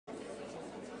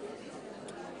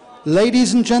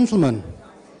Ladies and gentlemen,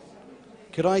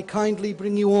 could I kindly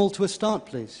bring you all to a start,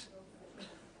 please?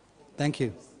 Thank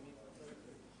you.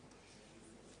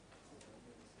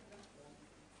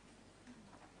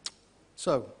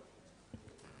 So,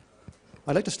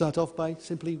 I'd like to start off by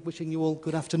simply wishing you all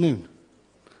good afternoon,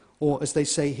 or as they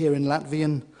say here in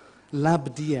Latvian,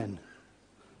 labdien.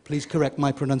 Please correct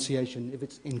my pronunciation if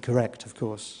it's incorrect, of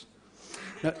course.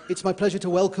 Now, it's my pleasure to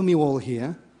welcome you all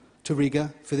here to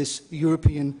Riga for this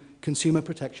European Consumer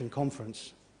Protection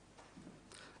Conference.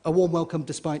 A warm welcome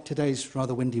despite today's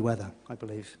rather windy weather, I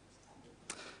believe.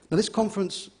 Now, this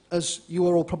conference, as you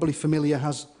are all probably familiar,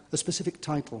 has a specific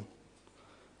title,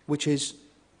 which is,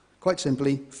 quite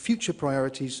simply, Future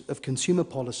Priorities of Consumer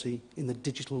Policy in the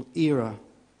Digital Era.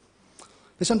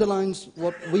 This underlines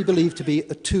what we believe to be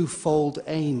a twofold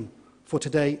aim for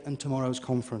today and tomorrow's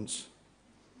conference.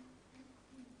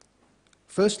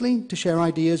 Firstly, to share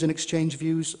ideas and exchange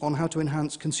views on how to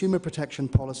enhance consumer protection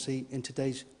policy in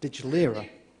today's digital era,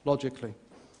 logically.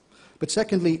 But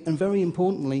secondly, and very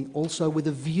importantly, also with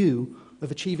a view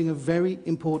of achieving a very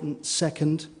important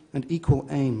second and equal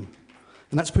aim.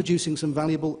 And that's producing some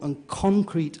valuable and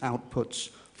concrete outputs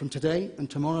from today and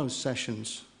tomorrow's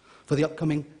sessions for the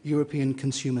upcoming European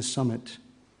Consumer Summit.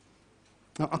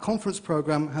 Now, our conference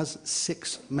programme has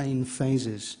 6 main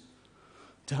phases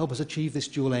to help us achieve this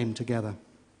dual aim together.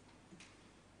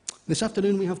 This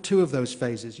afternoon we have 2 of those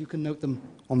phases. You can note them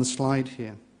on the slide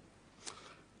here.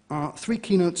 Our 3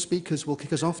 keynote speakers will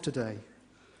kick us off today.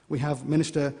 We have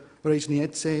Minister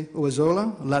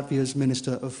Reizniece-Ozola, Latvia's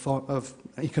Minister of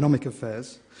Economic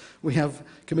Affairs. We have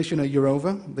Commissioner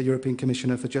Jourová, the European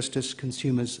Commissioner for Justice,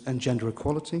 Consumers and Gender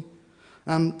Equality,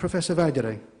 and Professor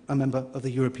Vaidere, a member of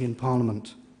the European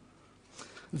Parliament.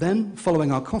 Then,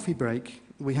 following our coffee break,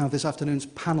 we have this afternoon's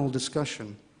panel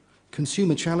discussion,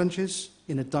 Consumer Challenges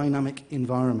in a Dynamic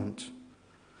Environment.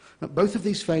 Now, both of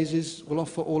these phases will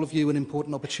offer all of you an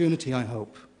important opportunity, I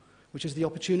hope, which is the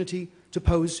opportunity to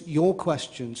pose your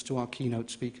questions to our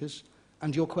keynote speakers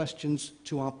and your questions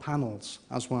to our panels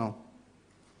as well.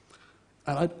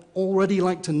 And I'd already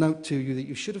like to note to you that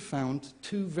you should have found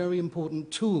 2 very important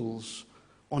tools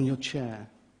on your chair,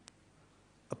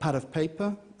 a pad of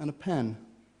paper and a pen.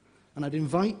 And I'd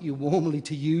invite you warmly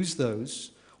to use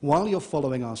those while you're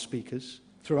following our speakers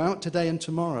throughout today and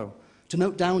tomorrow to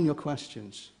note down your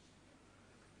questions.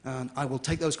 And I will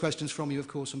take those questions from you, of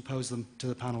course, and pose them to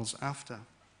the panels after.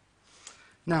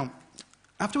 Now,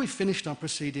 after we've finished our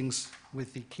proceedings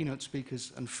with the keynote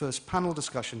speakers and first panel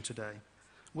discussion today,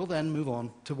 we'll then move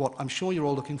on to what I'm sure you're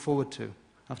all looking forward to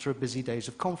after a busy days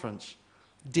of conference,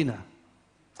 dinner.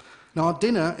 Now, our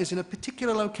dinner is in a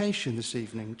particular location this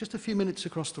evening, just a few minutes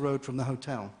across the road from the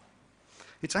hotel.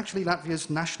 It's actually Latvia's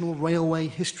National Railway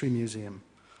History Museum.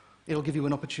 It'll give you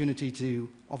an opportunity to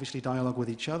obviously dialogue with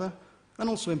each other and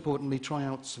also, importantly, try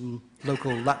out some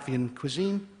local Latvian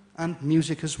cuisine and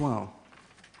music as well.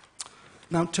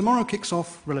 Now, tomorrow kicks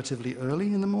off relatively early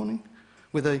in the morning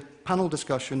with a panel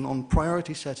discussion on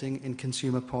priority setting in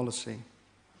consumer policy.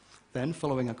 Then,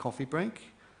 following a coffee break,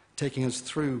 taking us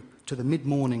through to the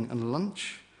mid-morning and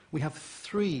lunch, we have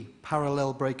 3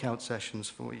 parallel breakout sessions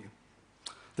for you.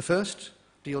 The first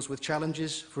deals with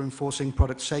challenges for enforcing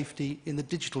product safety in the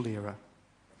digital era.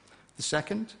 The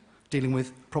second, dealing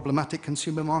with problematic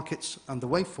consumer markets and the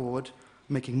way forward,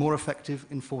 making more effective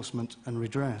enforcement and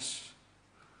redress.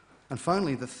 And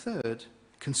finally, the third,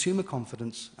 consumer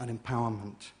confidence and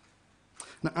empowerment.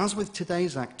 Now, as with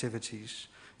today's activities,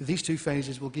 these 2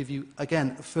 phases will give you,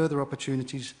 again, further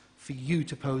opportunities for you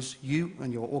to pose you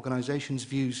and your organization's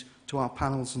views to our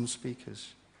panels and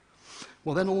speakers.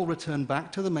 We'll then all return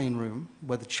back to the main room,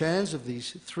 where the chairs of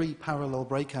these 3 parallel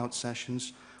breakout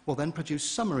sessions will then produce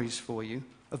summaries for you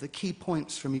of the key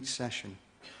points from each session.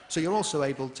 So you're also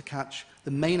able to catch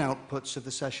the main outputs of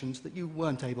the sessions that you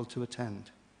weren't able to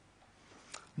attend.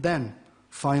 Then,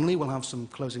 finally, we'll have some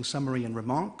closing summary and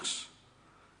remarks,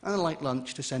 and a light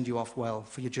lunch to send you off well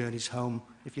for your journeys home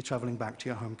if you're travelling back to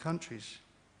your home countries.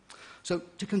 So,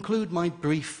 to conclude my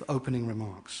brief opening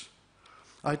remarks,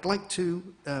 I'd like to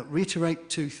reiterate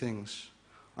 2 things.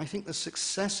 I think the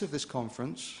success of this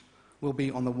conference will be,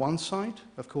 on the one side,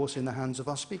 of course, in the hands of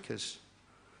our speakers,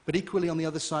 but equally on the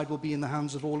other side will be in the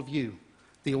hands of all of you,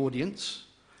 the audience,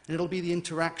 and it'll be the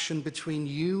interaction between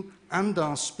you and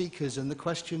our speakers and the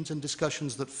questions and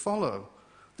discussions that follow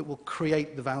that will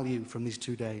create the value from these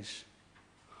 2 days.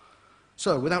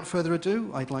 So, without further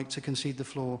ado, I'd like to concede the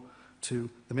floor to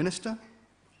the Minister.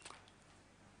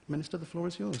 Minister, the floor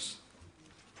is yours.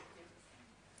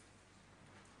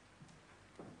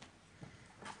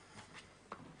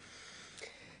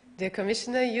 Dear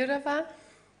Commissioner Jourová,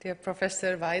 dear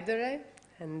Professor Vaidere,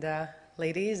 and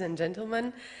ladies and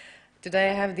gentlemen. Today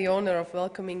I have the honor of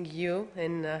welcoming you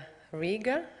in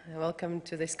Riga. Welcome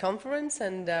to this conference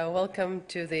and welcome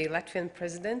to the Latvian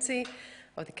Presidency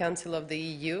of the Council of the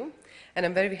EU. And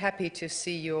I'm very happy to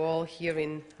see you all here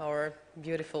in our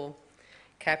beautiful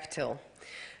capital.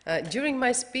 During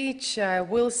my speech, I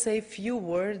will say a few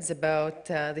words about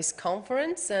this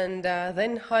conference and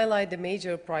then highlight the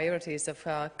major priorities of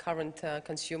current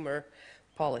consumer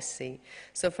policy.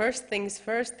 So first things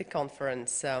first, the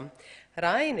conference.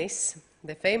 Reizniece,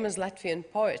 the famous Latvian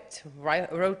poet,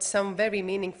 wrote some very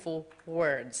meaningful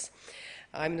words.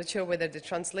 I'm not sure whether the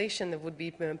translation would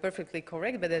be perfectly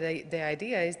correct, but the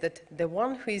idea is that the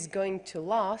one who is going to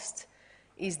last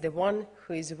is the one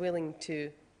who is willing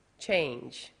to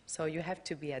change. So you have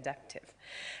to be adaptive.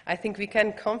 I think we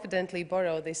can confidently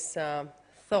borrow this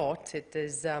thought. It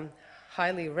is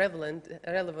highly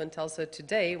relevant also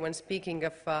today when speaking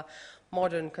of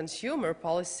modern consumer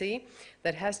policy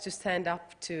that has to stand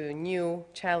up to new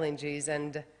challenges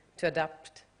and to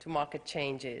adapt to market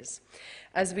changes.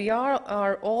 As we are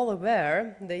all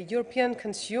aware, the European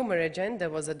Consumer Agenda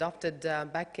was adopted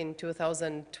back in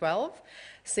 2012.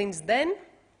 Since then,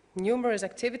 numerous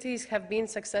activities have been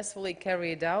successfully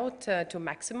carried out to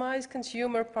maximize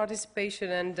consumer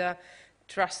participation and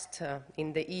trust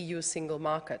in the EU single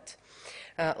market.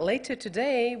 Later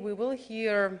today, we will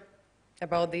hear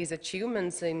about these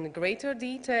achievements in greater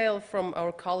detail from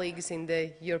our colleagues in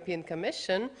the European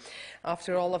Commission.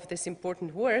 After all of this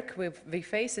important work, we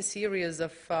face a series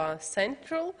of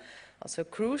central, also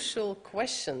crucial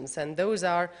questions, and those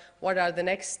are: what are the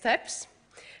next steps?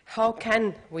 How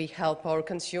can we help our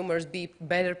consumers be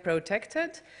better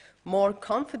protected, more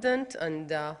confident,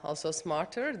 and also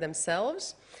smarter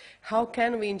themselves? How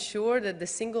can we ensure that the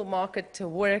single market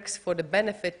works for the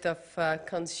benefit of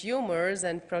consumers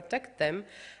and protect them,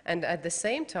 and at the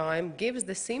same time gives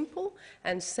the simple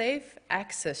and safe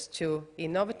access to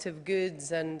innovative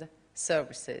goods and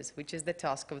services, which is the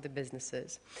task of the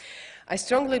businesses? I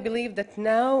strongly believe that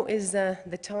now is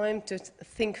the time to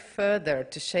think further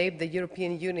to shape the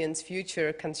European Union's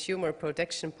future consumer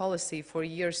protection policy for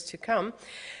years to come.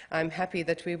 I'm happy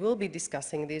that we will be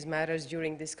discussing these matters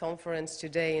during this conference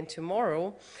today and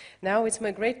tomorrow. Now it's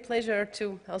my great pleasure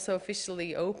to also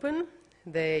officially open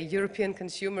the European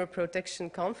Consumer Protection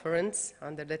Conference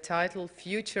under the title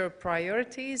Future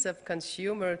Priorities of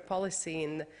Consumer Policy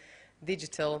in the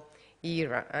Digital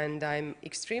Era. And I'm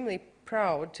extremely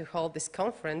proud to hold this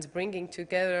conference, bringing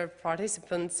together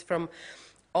participants from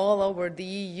all over the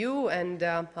EU and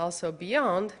also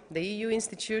beyond, the EU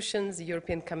institutions, the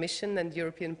European Commission and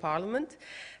European Parliament,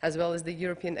 as well as the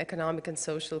European Economic and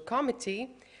Social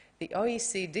Committee, the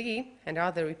OECD and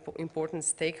other important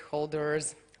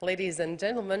stakeholders. Ladies and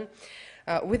gentlemen,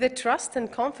 with the trust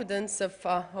and confidence of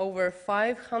over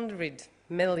 500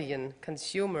 million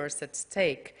consumers at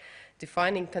stake,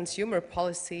 defining consumer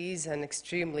policy is an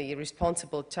extremely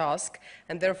responsible task,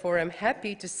 and therefore I'm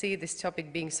happy to see this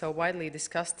topic being so widely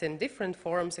discussed in different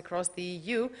forums across the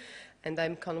EU, and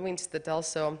I'm convinced that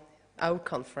also our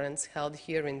conference held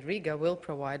here in Riga will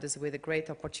provide us with a great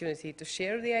opportunity to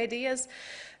share the ideas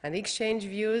and exchange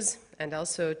views, and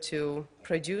also to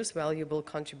produce valuable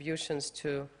contributions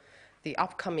to the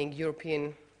upcoming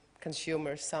European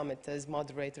Consumer Summit, as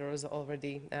moderator has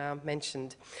already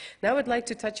mentioned. Now I'd like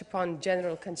to touch upon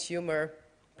general consumer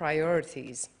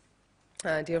priorities.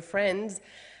 Dear friends,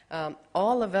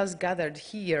 all of us gathered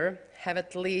here have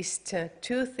at least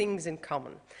two things in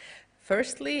common.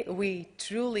 Firstly, we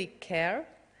truly care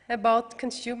about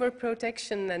consumer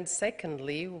protection, and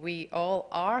secondly, we all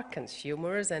are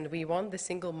consumers and we want the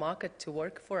single market to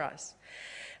work for us.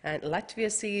 And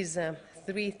Latvia sees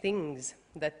three things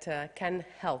that can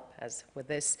help us with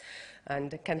this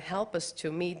and can help us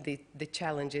to meet the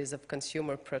challenges of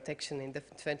consumer protection in the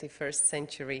 21st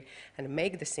century and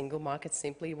make the single market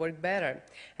simply work better.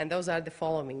 And those are the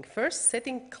following. First,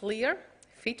 setting clear,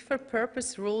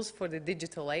 fit-for-purpose rules for the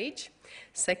digital age.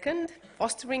 Second,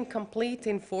 fostering complete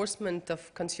enforcement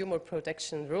of consumer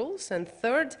protection rules. And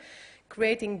third,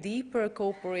 creating deeper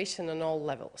cooperation on all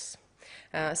levels.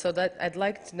 So that I'd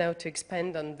like now to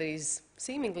expand on these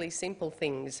seemingly simple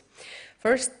things.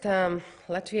 First,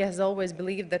 Latvia has always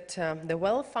believed that the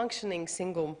well-functioning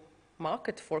single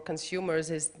market for consumers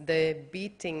is the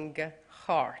beating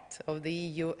heart of the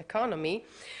EU economy.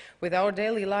 With our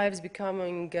daily lives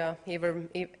becoming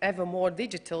ever more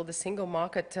digital, the single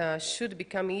market should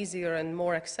become easier and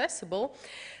more accessible.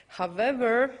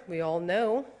 However, we all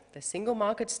know the single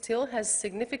market still has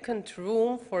significant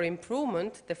room for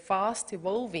improvement. The fast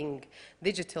evolving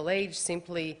digital age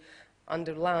simply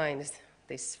underlines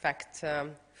this fact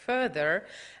further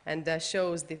and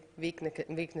shows the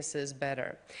weaknesses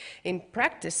better. In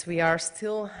practice, we are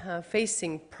still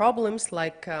facing problems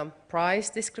like price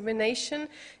discrimination,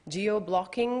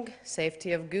 geo-blocking,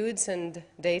 safety of goods, and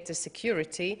data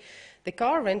security. The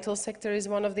car rental sector is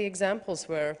one of the examples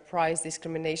where price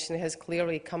discrimination has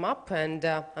clearly come up, and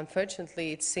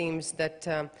unfortunately it seems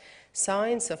that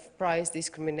signs of price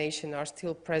discrimination are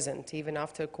still present even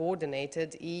after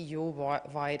coordinated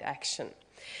EU-wide action.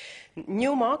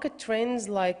 New market trends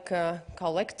like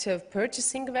collective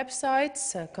purchasing websites,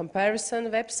 comparison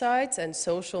websites, and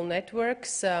social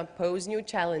networks pose new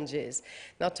challenges,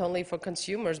 not only for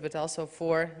consumers but also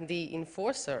for the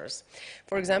enforcers.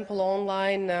 For example,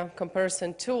 online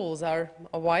comparison tools are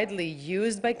widely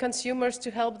used by consumers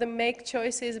to help them make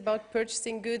choices about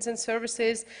purchasing goods and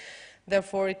services.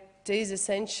 Therefore, it is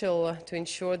essential to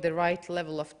ensure the right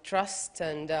level of trust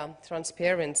and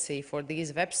transparency for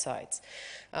these websites.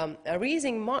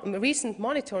 Recent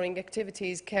monitoring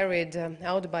activities carried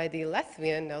out by the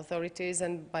Latvian authorities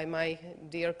and by my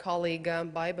dear colleague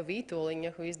Baiba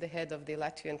Vītoliņa, who is the head of the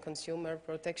Latvian Consumer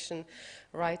Protection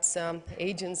Rights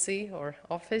Agency or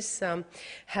Office,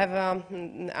 have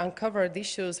uncovered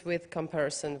issues with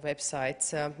comparison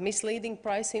websites, misleading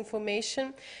price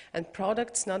information, and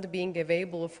products not being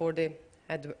available for the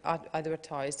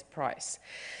advertised price.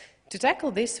 To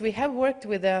tackle this, we have worked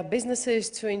with businesses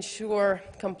to ensure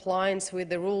compliance with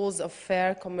the rules of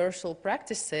fair commercial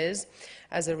practices.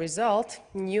 As a result,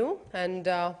 new and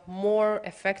more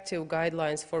effective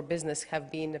guidelines for business have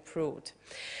been approved.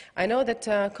 I know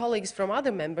that colleagues from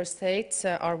other member states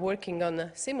are working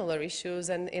on similar issues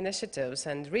and initiatives,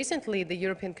 and recently the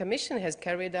European Commission has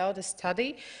carried out a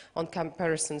study on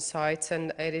comparison sites,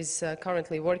 and it is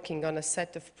currently working on a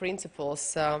set of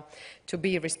principles to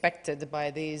be respected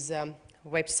by these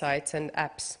websites and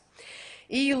apps.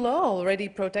 EU law already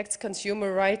protects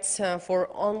consumer rights for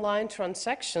online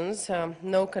transactions,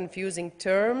 no confusing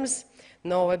terms,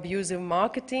 no abusive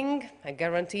marketing, a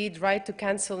guaranteed right to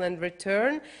cancel and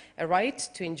return, a right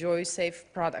to enjoy safe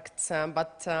products.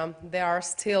 But there are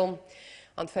still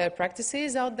unfair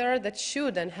practices out there that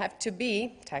should and have to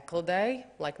be tackled,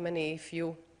 like many of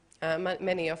you,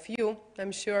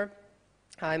 I'm sure.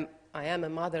 I am a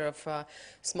mother of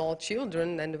small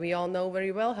children, and we all know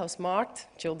very well how smart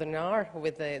children are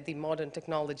with the modern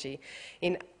technology.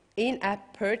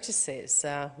 In-app purchases,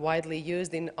 widely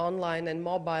used in online and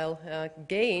mobile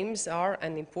games, are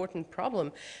an important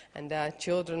problem, and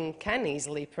children can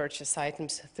easily purchase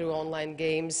items through online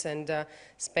games and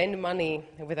spend money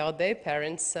without their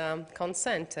parents'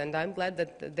 consent, and I'm glad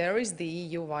that there is the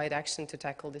EU-wide action to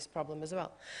tackle this problem as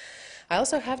well. I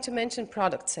also have to mention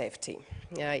product safety.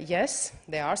 Yes,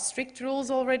 there are strict rules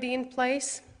already in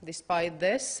place. Despite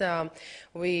this,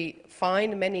 we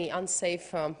find many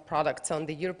unsafe products on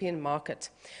the European market.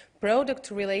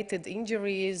 Product-related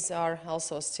injuries are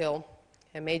also still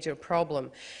a major problem.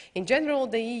 In general,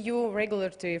 the EU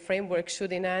regulatory framework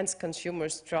should enhance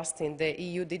consumers' trust in the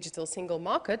EU digital single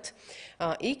market.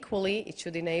 Equally, it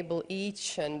should enable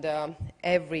each and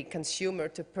every consumer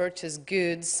to purchase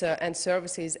goods and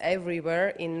services everywhere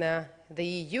in the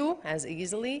EU as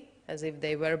easily as if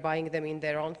they were buying them in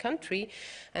their own country.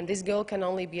 And this goal can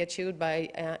only be achieved by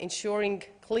ensuring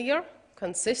clear,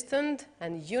 consistent,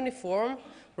 and uniform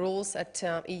rules at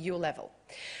EU level.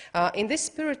 In this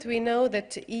spirit, we know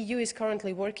that the EU is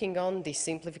currently working on the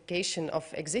simplification of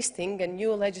existing and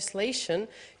new legislation,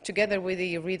 together with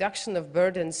the reduction of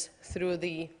burdens through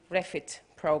the REFIT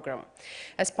program.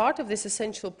 As part of this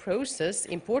essential process,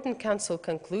 important Council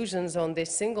conclusions on the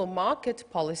single market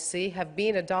policy have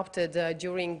been adopted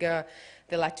during the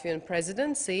Latvian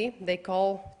Presidency. They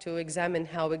call to examine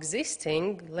how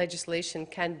existing legislation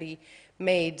can be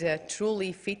made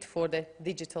truly fit for the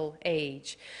digital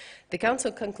age. The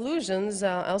Council conclusions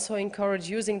also encourage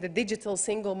using the digital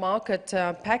single market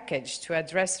package to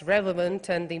address relevant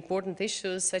and important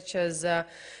issues such as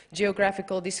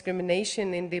geographical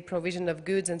discrimination in the provision of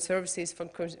goods and services for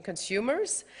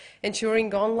consumers,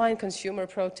 ensuring online consumer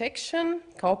protection,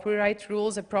 copyright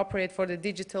rules appropriate for the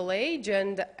digital age,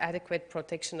 and adequate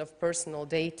protection of personal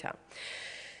data.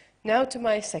 Now to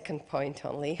my second point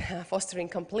only, fostering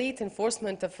complete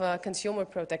enforcement of consumer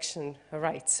protection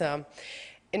rights.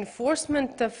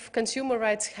 Enforcement of consumer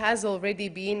rights has already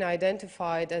been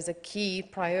identified as a key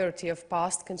priority of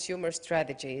past consumer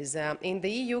strategies. In the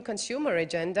EU consumer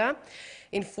agenda,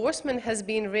 enforcement has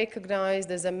been recognized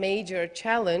as a major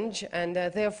challenge and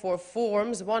therefore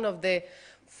forms one of the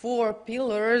 4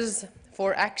 pillars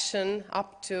for action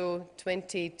up to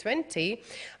 2020,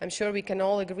 I'm sure we can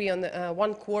all agree on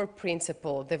one core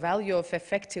principle. The value of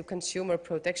effective consumer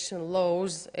protection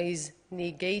laws is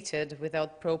negated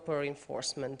without proper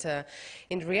enforcement.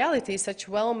 In reality, such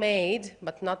well-made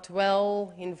but not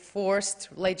well-enforced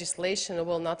legislation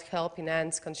will not help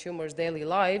enhance consumers' daily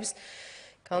lives.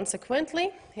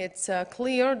 Consequently, it's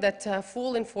clear that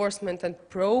full enforcement and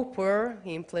proper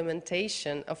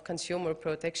implementation of consumer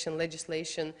protection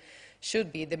legislation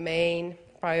should be the main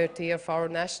priority of our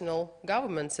national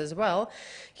governments as well.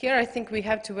 Here I think we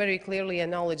have to very clearly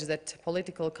acknowledge that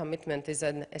political commitment is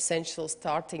an essential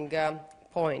starting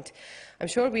point. I'm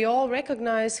sure we all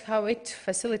recognize how it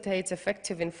facilitates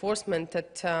effective enforcement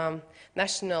at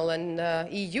national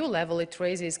and EU level. It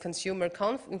raises consumer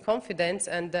confidence,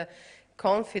 and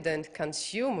confident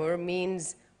consumer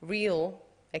means real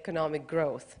economic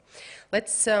growth.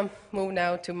 Let's move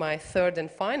now to my third and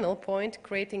final point,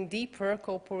 creating deeper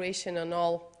cooperation on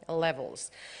all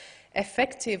levels.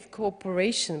 Effective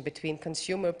cooperation between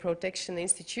consumer protection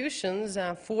institutions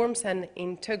forms an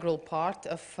integral part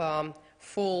of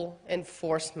full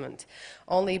enforcement.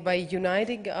 Only by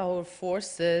uniting our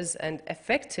forces and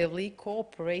effectively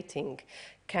cooperating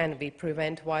can we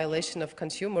prevent violation of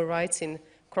consumer rights in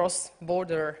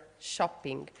cross-border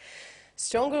shopping.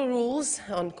 Stronger rules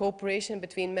on cooperation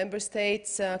between member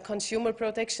states' consumer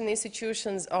protection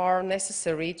institutions are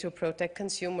necessary to protect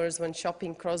consumers when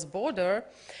shopping cross-border.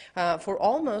 For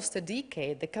almost a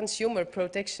decade, the Consumer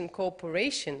Protection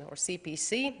Cooperation, or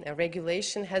CPC,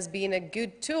 regulation has been a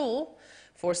good tool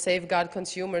for safeguard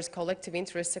consumers' collective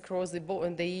interests across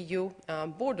the EU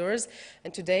borders.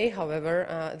 And today,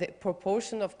 however, the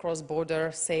proportion of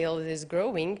cross-border sales is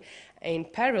growing. In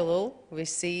parallel, we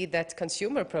see that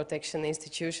consumer protection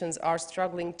institutions are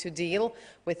struggling to deal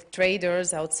with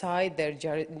traders outside their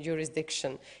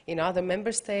jurisdiction in other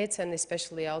member states and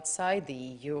especially outside the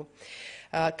EU.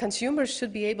 Consumers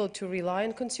should be able to rely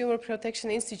on consumer protection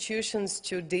institutions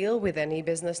to deal with any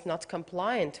business not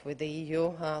compliant with the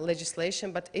EU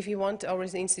legislation, but if you want our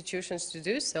institutions to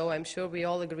do so, I'm sure we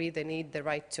all agree they need the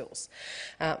right tools.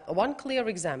 One clear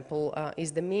example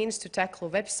is the means to tackle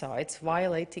websites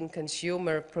violating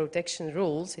consumer protection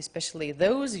rules, especially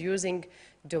those using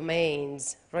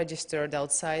domains registered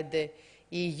outside the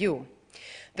EU.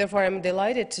 Therefore, I'm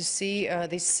delighted to see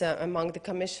this among the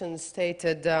Commission's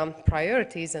stated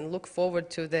priorities and look forward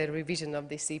to the revision of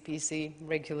the CPC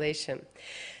regulation.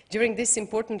 During this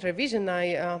important revision,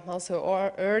 I also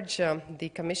urge the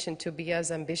Commission to be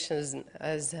as ambitious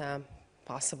as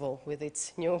possible with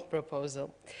its new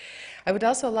proposal. I would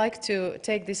also like to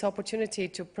take this opportunity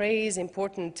to praise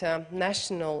important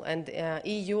national and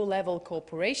EU-level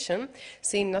cooperation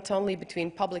seen not only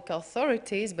between public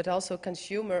authorities but also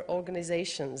consumer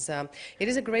organizations. It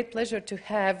is a great pleasure to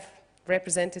have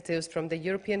representatives from the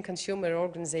European Consumer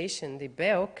Organization, the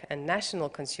BEOC, and national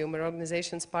consumer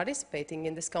organizations participating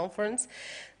in this conference.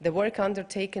 The work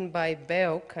undertaken by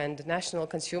BEOC and national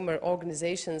consumer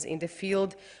organizations in the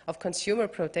field of consumer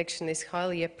protection is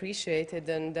highly appreciated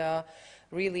and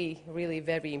really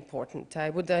very important.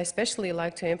 I would especially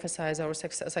like to emphasize our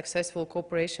successful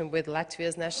cooperation with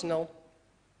Latvia's national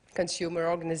consumer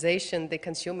organization, the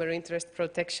Consumer Interest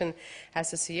Protection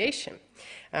Association,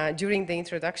 during the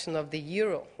introduction of the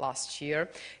euro last year.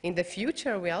 In the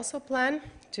future, we also plan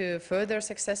to further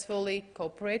successfully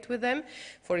cooperate with them,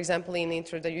 for example, in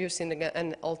introducing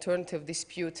an alternative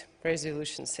dispute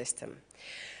resolution system.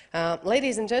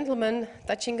 Ladies and gentlemen,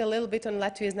 touching a little bit on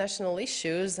Latvia's national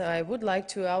issues, I would like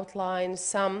to outline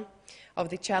some of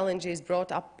the challenges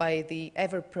brought up by the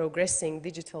ever-progressing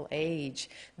digital age.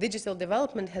 Digital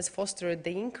development has fostered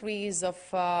the increase of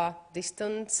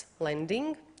distance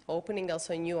lending, opening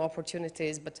also new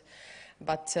opportunities, but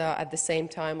at the same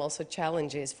time also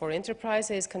challenges for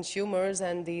enterprises, consumers,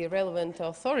 and the relevant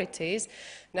authorities.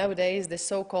 Nowadays, the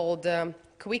so-called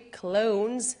quick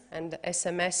loans and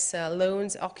SMS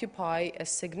loans occupy a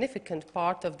significant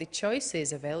part of the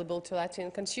choices available to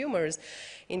Latvian consumers.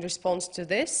 In response to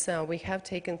this, we have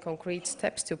taken concrete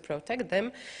steps to protect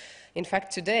them. In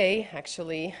fact, today,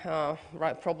 actually,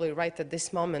 probably right at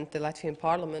this moment, the Latvian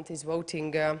Parliament is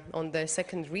voting on the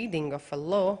second reading of a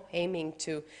law aiming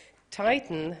to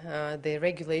tighten the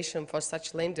regulation for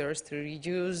such lenders to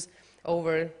reduce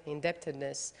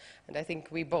over-indebtedness. And I think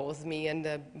we both, me and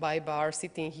Baiba, are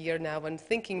sitting here now and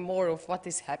thinking more of what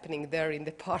is happening there in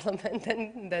the Parliament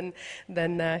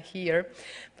than here.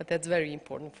 But that's very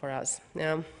important for us.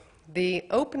 The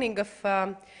opening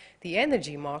of The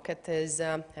energy market is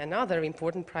another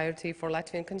important priority for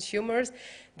Latvian consumers.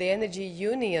 The Energy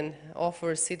Union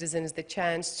offers citizens the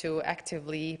chance to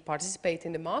actively participate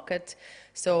in the market,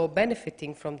 so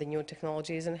benefiting from the new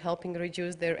technologies and helping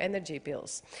reduce their energy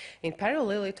bills. In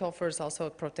parallel, it offers also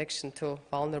protection to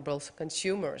vulnerable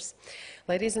consumers.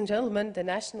 Ladies and gentlemen, the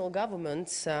national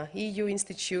governments, EU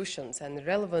institutions and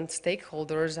relevant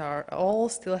stakeholders are all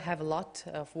still have a lot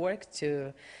of work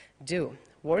to do.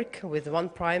 Work with one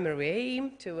primary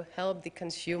aim: to help the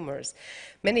consumers.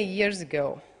 Many years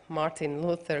ago, Martin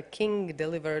Luther King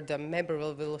delivered a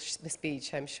memorable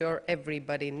speech. I'm sure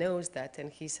everybody knows that,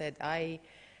 and he said, "I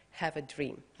have a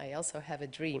dream. I also have a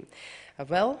dream. A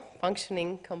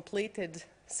well-functioning, completed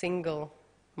single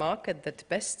market that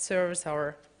best serves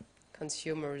our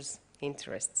consumers'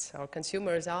 interests." Our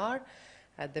consumers are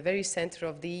at the very center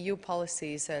of the EU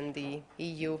policies and the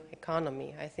EU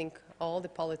economy. I think all the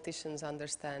politicians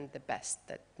understand the best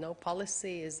that no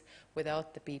policy is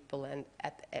without the people, and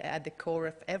at the core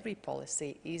of every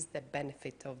policy is the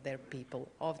benefit of their people,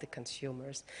 of the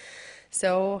consumers.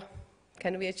 So,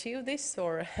 can we achieve this,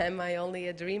 or am I only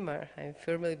a dreamer? I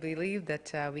firmly believe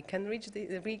that we can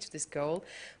reach this goal,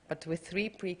 but with three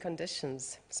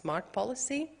preconditions: smart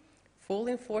policy, full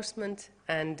enforcement,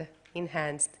 and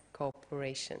enhanced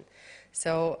cooperation.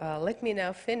 So let me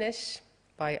now finish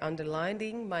by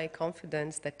underlining my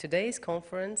confidence that today's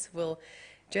conference will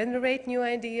generate new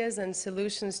ideas and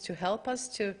solutions to help us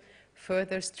to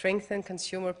further strengthen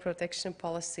consumer protection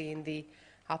policy in the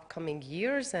upcoming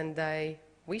years. And I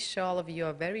wish all of you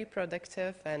a very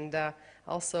productive and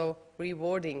also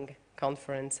rewarding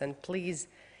conference. And please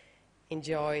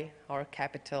enjoy our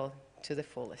capital to the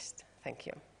fullest. Thank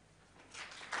you.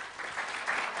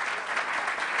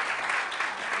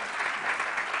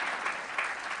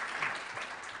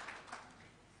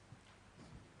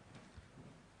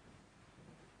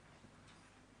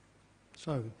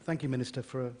 So, thank you, Minister,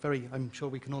 for a very, I'm sure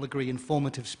we can all agree,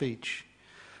 informative speech.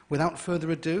 Without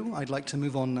further ado, I'd like to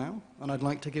move on now, and I'd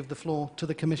like to give the floor to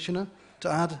the Commissioner to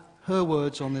add her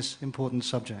words on this important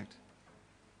subject.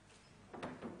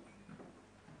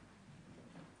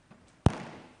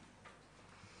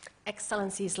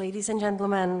 Excellencies, ladies and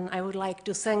gentlemen, I would like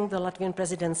to thank the Latvian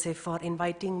Presidency for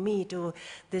inviting me to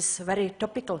this very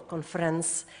topical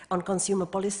conference on consumer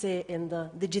policy in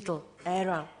the digital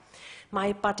era.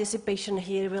 My participation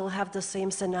here will have the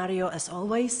same scenario as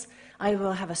always. I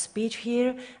will have a speech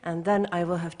here, and then I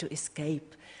will have to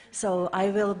escape. So I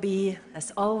will be,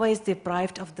 as always,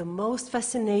 deprived of the most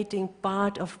fascinating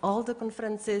part of all the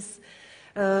conferences,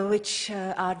 which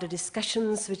are the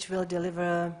discussions which will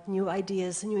deliver new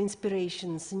ideas, new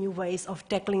inspirations, new ways of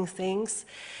tackling things.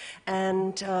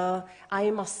 And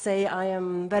I must say I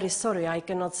am very sorry I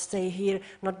cannot stay here,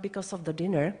 not because of the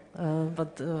dinner,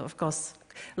 but of course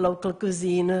local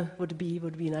cuisine would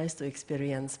be nice to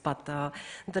experience, but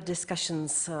the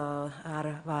discussions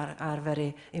are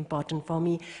very important for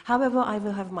me. However, I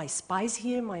will have my spies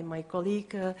here, my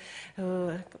colleagues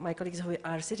who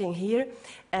are sitting here,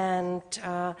 and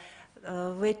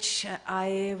which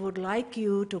I would like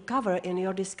you to cover in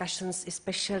your discussions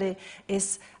especially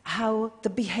is how the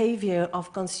behavior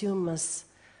of consumers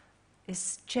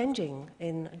is changing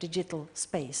in digital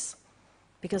space.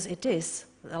 Because it is.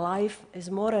 Life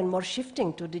is more and more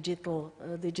shifting to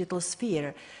digital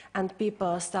sphere, and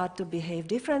people start to behave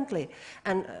differently.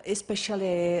 And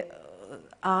especially,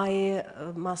 I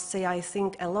must say, I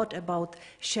think a lot about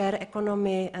share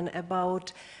economy and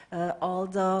about all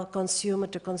the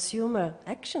consumer-to-consumer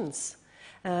actions,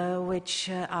 which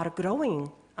are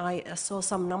growing. I saw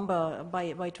some number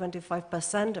by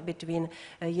 25% between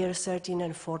year 13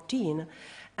 and 14.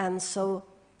 And so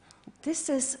this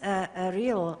is a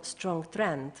real strong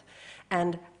trend,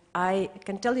 and I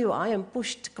can tell you I am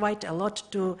pushed quite a lot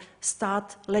to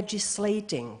start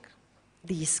legislating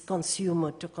these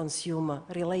consumer-to-consumer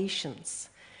relations,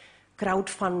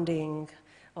 crowdfunding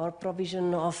or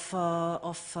provision of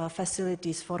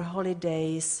facilities for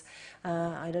holidays,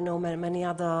 I don't know, many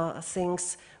other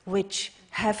things which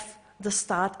have the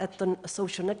start at the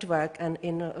social network and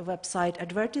in a website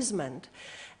advertisement.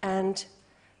 And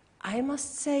I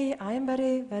must say I am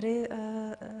very, very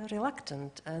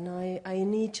reluctant, and I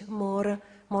need more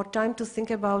time to think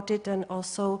about it, and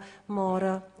also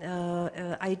more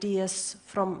ideas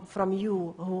from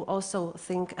you who also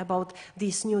think about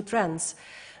these new trends,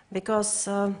 because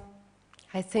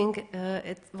I think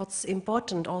what's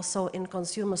important also in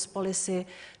consumers' policy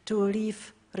to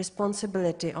leave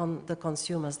responsibility on the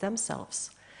consumers themselves.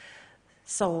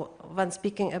 So when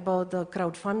speaking about the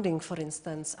crowdfunding, for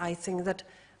instance, I think that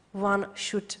one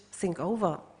should think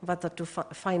over whether to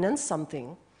finance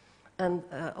something and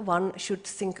one should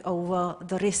think over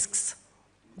the risks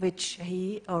which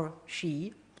he or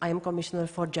she, I am Commissioner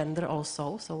for Gender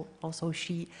also, so also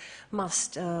she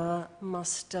must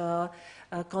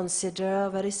consider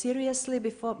very seriously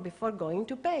before going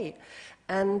to pay.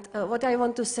 And what I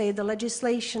want to say, the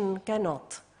legislation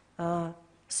cannot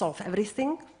solve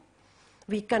everything.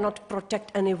 We cannot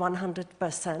protect any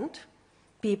 100%.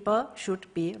 People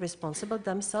should be responsible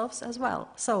themselves as well.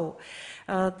 So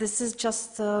this is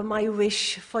just my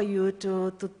wish for you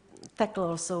to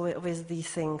tackle also with these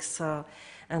things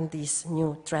and these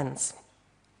new trends.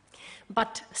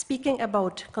 But speaking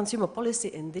about consumer policy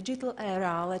in digital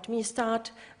era, let me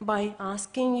start by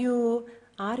asking you,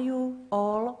 are you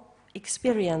all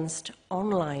experienced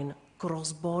online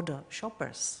cross-border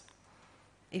shoppers?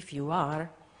 If you are,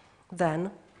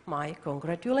 then my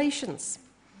congratulations.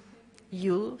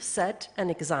 You set an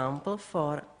example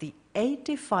for the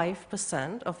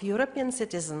 85% of European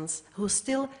citizens who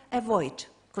still avoid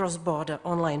cross-border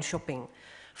online shopping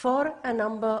for a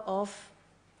number of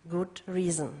good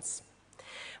reasons.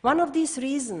 One of these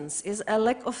reasons is a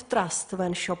lack of trust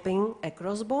when shopping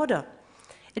across border.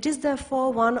 It is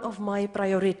therefore one of my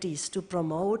priorities to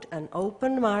promote an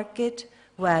open market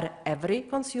where every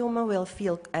consumer will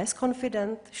feel as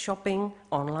confident shopping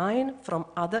online from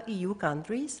other EU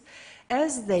countries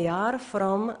as they are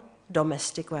from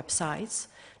domestic websites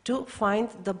to find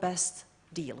the best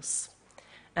deals.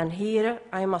 And here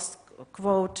I must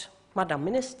quote Madam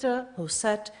Minister, who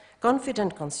said,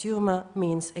 confident consumer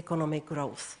means economic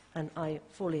growth. And I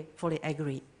fully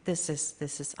agree. This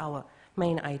is our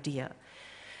main idea.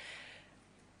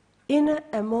 In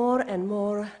a more and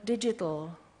more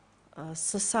digital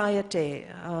society,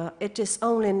 it is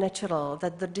only natural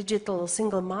that the digital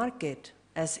single market,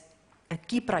 as a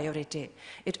key priority,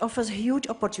 it offers huge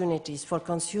opportunities for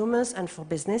consumers and for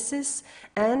businesses,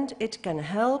 and it can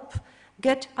help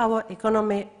get our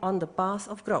economy on the path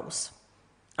of growth.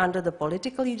 Under the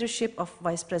political leadership of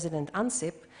Vice President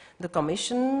Ansip, the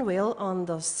Commission will on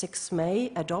the 6th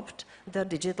May adopt the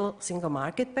digital single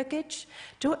market package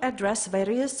to address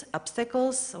various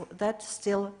obstacles that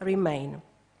still remain.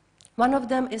 One of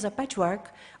them is a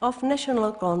patchwork of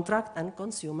national contract and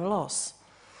consumer laws.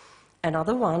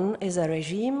 Another one is a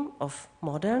regime of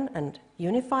modern and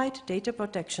unified data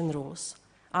protection rules.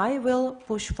 I will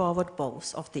push forward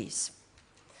both of these.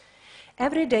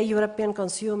 Every day, European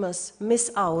consumers miss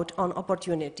out on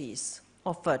opportunities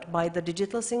offered by the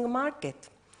digital single market.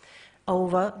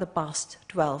 Over the past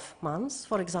 12 months,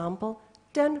 for example,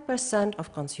 10%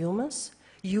 of consumers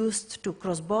used to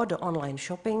cross-border online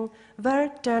shopping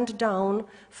were turned down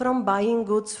from buying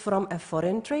goods from a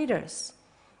foreign trader.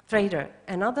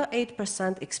 Another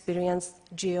 8% experienced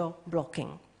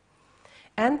geo-blocking.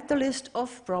 And the list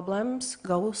of problems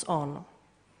goes on.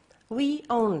 We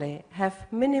only have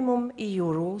minimum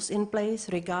EU rules in place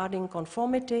regarding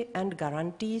conformity and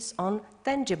guarantees on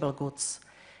tangible goods.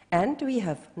 And we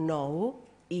have no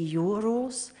EU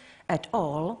rules at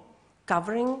all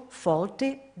covering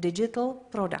faulty digital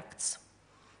products.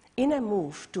 In a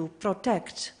move to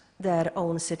protect their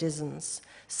own citizens,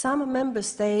 some member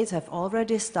states have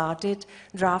already started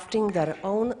drafting their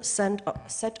own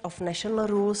set of national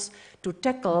rules to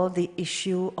tackle the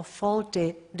issue of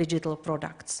faulty digital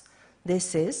products.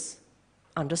 This is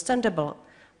understandable,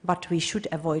 but we should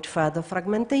avoid further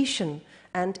fragmentation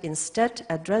and instead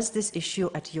address this issue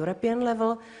at European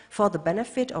level for the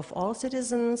benefit of all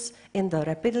citizens in the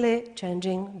rapidly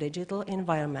changing digital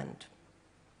environment.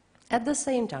 At the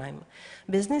same time,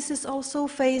 businesses also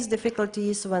face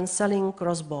difficulties when selling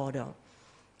cross-border.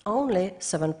 Only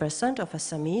 7% of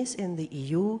SMEs in the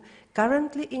EU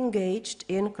currently engaged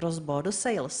in cross-border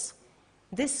sales.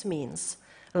 This means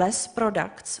less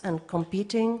products and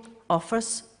competing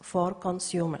offers for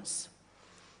consumers.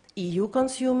 EU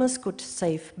consumers could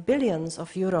save billions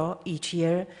of euro each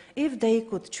year if they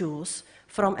could choose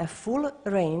from a full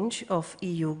range of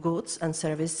EU goods and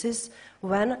services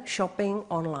when shopping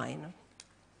online.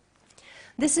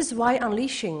 This is why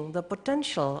unleashing the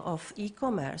potential of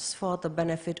e-commerce for the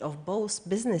benefit of both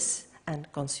business and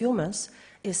consumers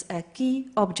is a key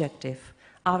objective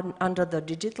under the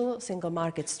digital single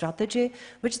market strategy,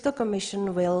 which the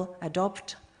Commission will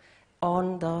adopt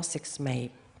on the 6th May.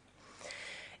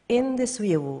 In this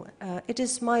view, it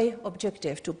is my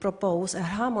objective to propose a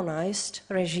harmonized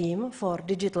regime for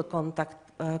digital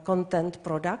content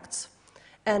products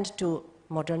and to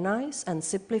modernize and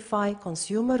simplify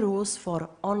consumer rules for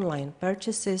online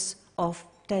purchases of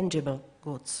tangible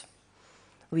goods.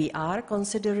 We are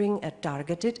considering a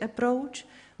targeted approach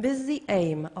with the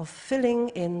aim of filling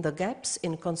in the gaps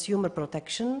in consumer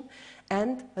protection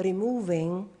and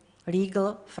removing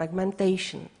legal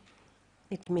fragmentation.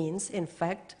 It means, in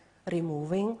fact,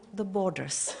 removing the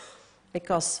borders,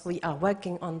 because we are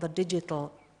working on the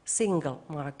digital single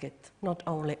market, not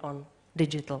only on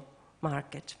digital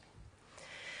market.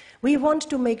 We want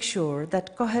to make sure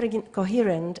that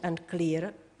coherent and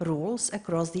clear rules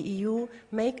across the EU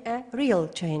make a real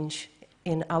change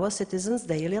in our citizens'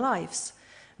 daily lives,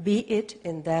 be it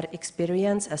in their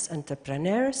experience as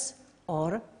entrepreneurs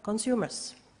or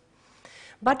consumers.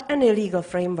 But any legal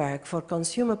framework for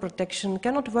consumer protection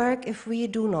cannot work if we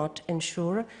do not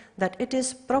ensure that it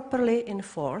is properly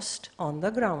enforced on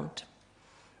the ground.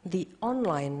 The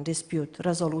online dispute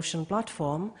resolution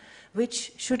platform,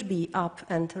 which should be up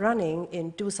and running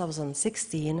in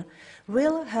 2016,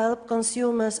 will help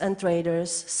consumers and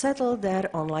traders settle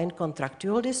their online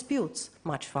contractual disputes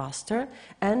much faster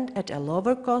and at a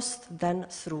lower cost than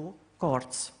through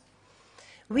courts.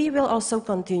 We will also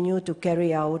continue to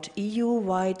carry out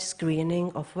EU-wide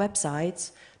screening of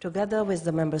websites together with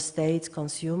the Member States'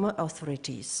 consumer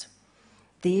authorities.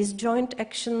 These joint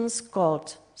actions,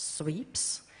 called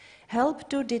sweeps, help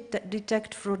to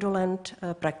detect fraudulent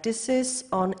practices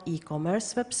on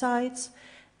e-commerce websites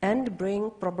and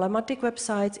bring problematic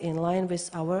websites in line with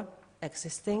our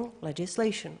existing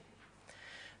legislation.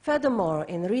 Furthermore,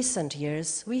 in recent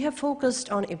years, we have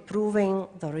focused on improving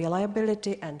the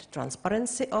reliability and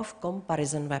transparency of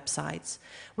comparison websites,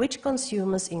 which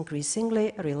consumers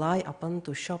increasingly rely upon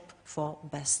to shop for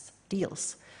best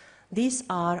deals. These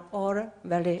are all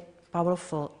very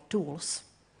powerful tools.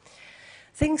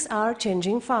 Things are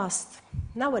changing fast.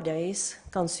 Nowadays,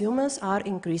 consumers are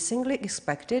increasingly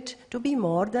expected to be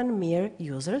more than mere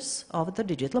users of the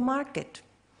digital market.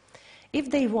 If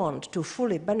they want to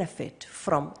fully benefit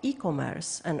from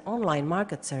e-commerce and online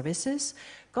market services,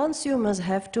 consumers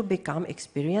have to become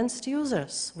experienced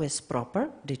users with proper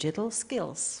digital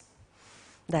skills.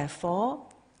 Therefore,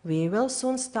 we will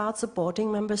soon start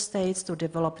supporting Member States to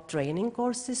develop training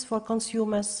courses for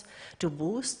consumers, to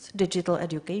boost digital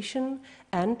education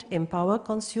and empower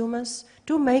consumers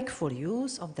to make full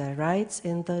use of their rights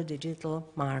in the digital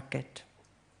market.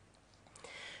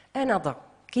 Another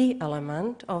key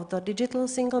element of the digital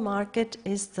single market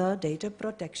is the data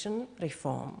protection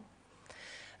reform.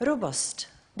 Robust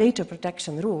data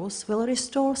protection rules will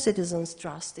restore citizens'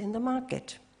 trust in the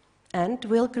market and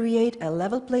will create a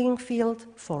level playing field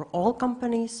for all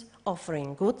companies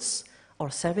offering goods or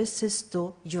services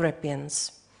to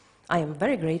Europeans. I am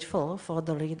very grateful for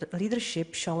the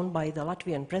leadership shown by the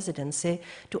Latvian presidency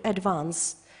to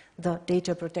advance the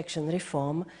data protection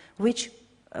reform, which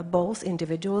both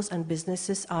individuals and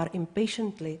businesses are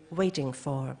impatiently waiting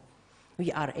for.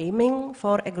 We are aiming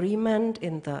for agreement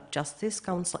in the Justice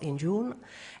Council in June,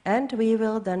 and we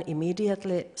will then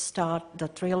immediately start the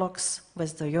trilogues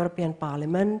with the European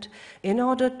Parliament in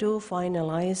order to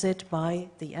finalize it by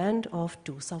the end of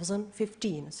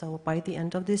 2015, so by the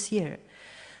end of this year.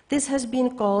 This has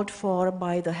been called for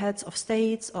by the heads of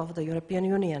states of the European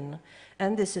Union,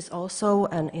 and this is also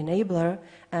an enabler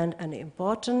and an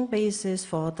important basis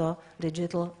for the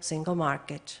digital single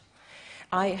market.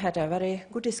 I had a very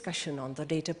good discussion on the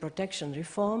data protection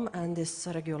reform and this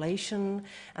regulation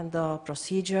and the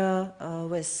procedure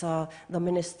with the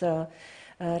Minister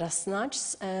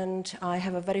Reizniece, and I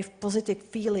have a very positive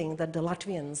feeling that the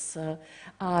Latvians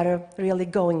are really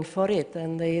going for it,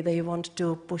 and they want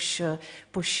to push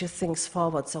things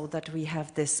forward so that we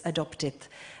have this adopted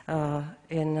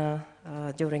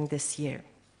during this year.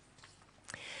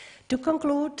 To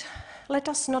conclude, let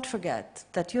us not forget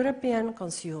that European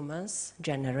consumers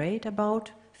generate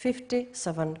about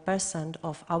 57%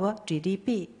 of our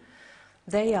GDP.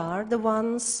 They are the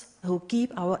ones who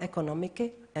keep our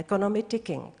economy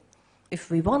ticking.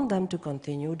 If we want them to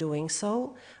continue doing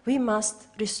so, we must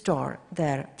restore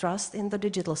their trust in the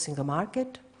digital single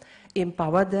market,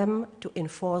 empower them to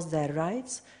enforce their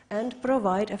rights, and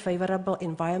provide a favorable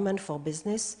environment for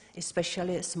business,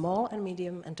 especially small and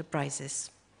medium enterprises,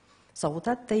 so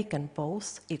that they can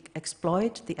both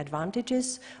exploit the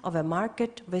advantages of a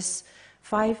market with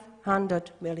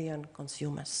 500 million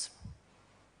consumers.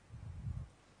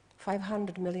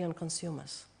 500 million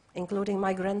consumers, including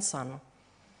my grandson.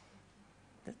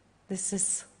 This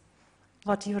is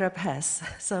what Europe has.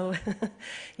 So,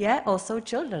 yeah, also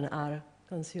children are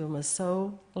consumers,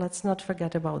 so let's not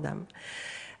forget about them.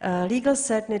 Legal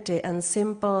certainty and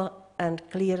simple and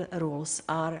clear rules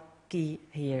are key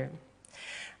here.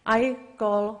 I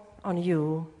call on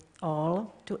you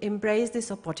all to embrace this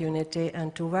opportunity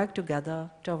and to work together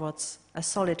towards a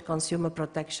solid consumer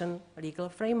protection legal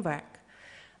framework.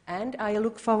 And I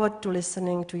look forward to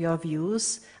listening to your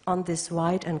views on this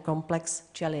wide and complex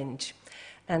challenge.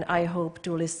 And I hope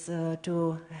to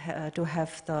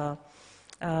have the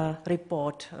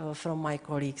report from my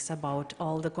colleagues about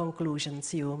all the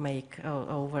conclusions you make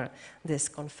over this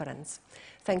conference.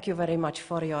 Thank you very much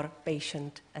for your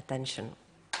patient attention.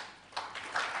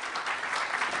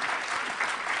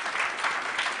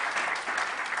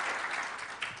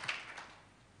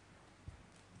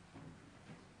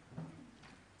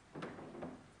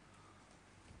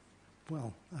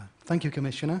 Well, thank you,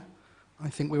 Commissioner. I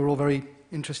think we were all very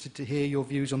interested to hear your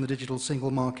views on the digital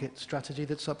single market strategy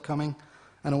that's upcoming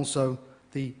and also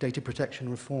the data protection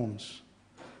reforms.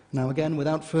 Now, again,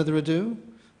 without further ado,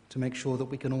 to make sure that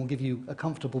we can all give you a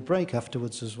comfortable break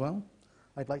afterwards as well,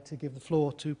 I'd like to give the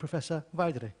floor to Professor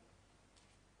Vaidere.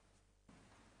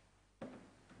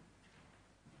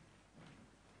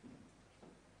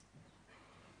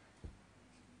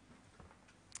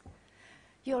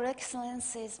 Your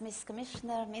Excellencies, Ms.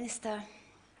 Commissioner, Minister,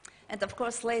 and of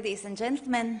course, ladies and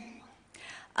gentlemen,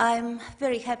 I'm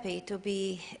very happy to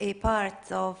be a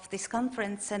part of this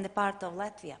conference and a part of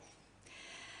Latvia.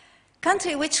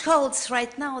 Country which holds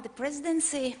right now the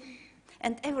presidency,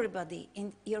 and everybody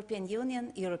in European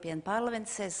Union, European Parliament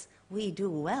says we do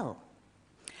well.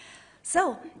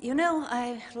 So, you know,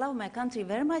 I love my country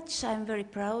very much. I'm very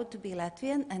proud to be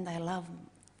Latvian, and I love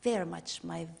very much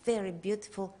my very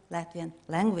beautiful Latvian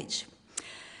language.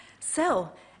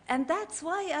 So, and that's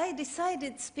why I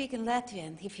decided to speak in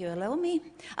Latvian, if you allow me.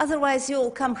 Otherwise, you will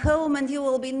come home and you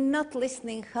will be not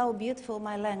listening how beautiful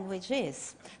my language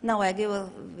is. Now I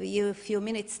give you a few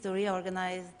minutes to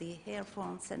reorganize the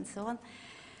earphones and so on.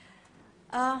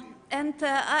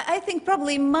 I think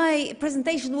probably my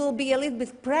presentation will be a little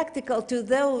bit practical to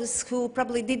those who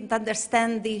probably didn't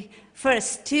understand the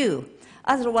first two.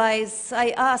 Otherwise,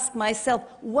 I ask myself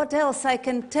what else I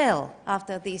can tell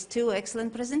after these two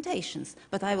excellent presentations.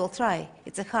 But I will try.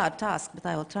 It's a hard task, but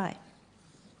I will try.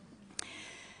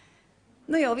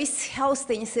 I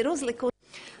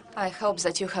hope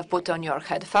that you have put on your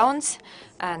headphones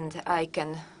and I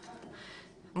can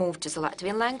move to the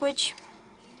Latvian language.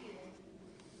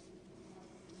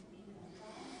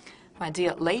 My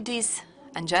dear ladies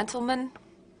and gentlemen,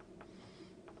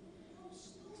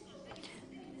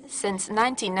 since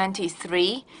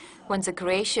 1993, when the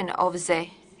creation of the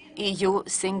EU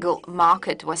single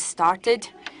market was started,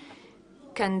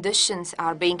 conditions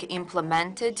are being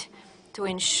implemented to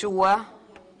ensure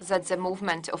that the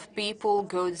movement of people,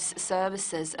 goods,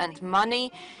 services and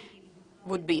money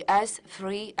would be as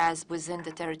free as within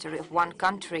the territory of one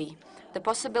country. The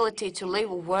possibility to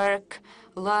live, work,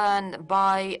 learn,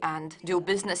 buy and do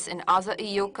business in other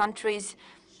EU countries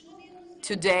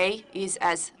today is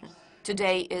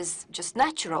just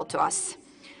natural to us.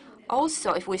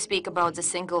 Also, if we speak about the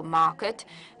single market,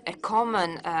 a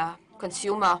common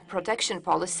consumer protection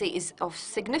policy is of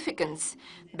significance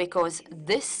because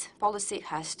this policy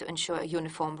has to ensure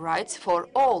uniform rights for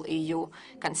all EU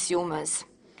consumers.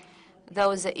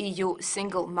 Though the EU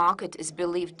single market is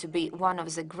believed to be one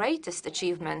of the greatest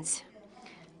achievements,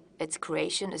 its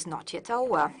creation is not yet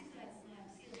over.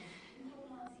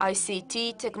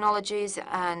 ICT technologies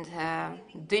and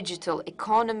digital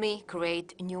economy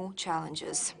create new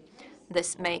challenges.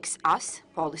 This makes us,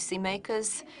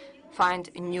 policymakers, find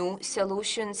new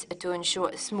solutions to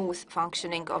ensure smooth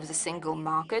functioning of the single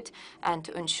market and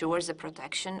to ensure the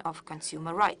protection of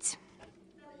consumer rights.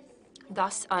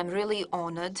 Thus, I'm really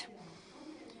honored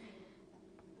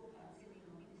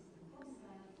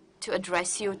to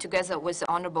address you together with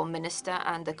the Honorable Minister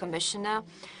and the Commissioner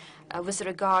with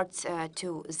regards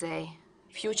to the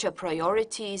future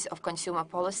priorities of consumer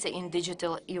policy in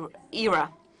digital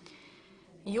era.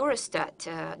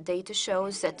 Eurostat data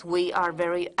shows that we are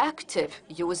very active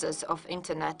users of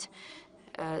Internet.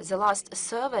 The last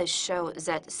surveys show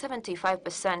that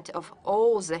 75% of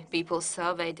all the people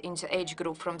surveyed in the age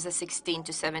group from the 16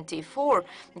 to 74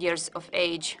 years of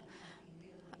age.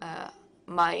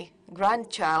 My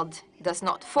grandchild does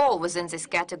not fall within this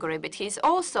category, but he is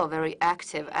also very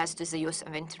active as to the use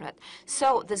of Internet.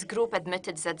 So this group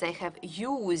admitted that they have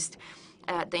used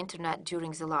the Internet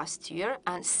during the last year,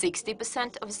 and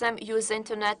 60% of them use the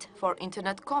Internet for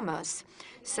Internet commerce.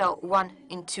 So 1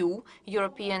 in 2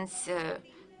 Europeans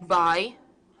buy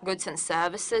goods and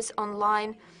services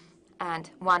online,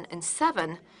 and 1 in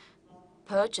 7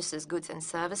 purchases goods and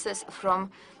services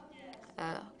from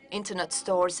Internet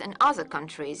stores in other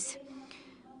countries.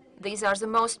 These are the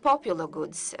most popular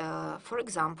goods, for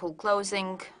example,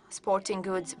 clothing, sporting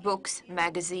goods, books,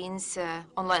 magazines,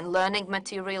 online learning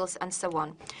materials, and so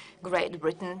on. Great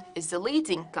Britain is the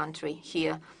leading country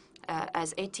here,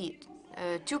 as 82%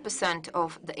 2%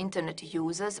 of the internet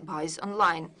users buys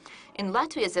online. In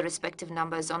Latvia, the respective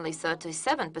number is only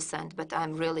 37%, but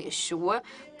I'm really sure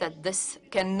that this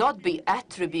cannot be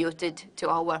attributed to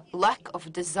our lack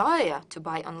of desire to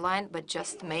buy online, but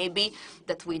just maybe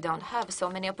that we don't have so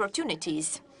many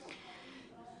opportunities.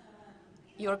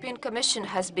 European Commission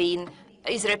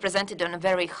is represented on a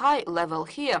very high level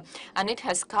here, and it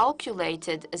has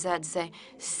calculated that the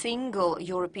single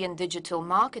European digital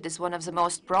market is one of the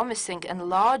most promising and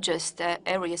largest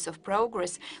areas of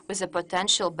progress, with a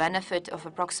potential benefit of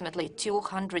approximately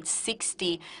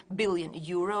 260 billion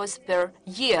euros per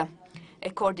year.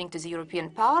 According to the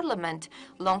European Parliament,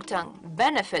 long-term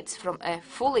benefits from a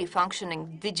fully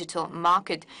functioning digital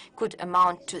market could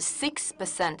amount to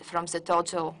 6% from the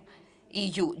total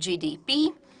EU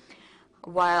GDP,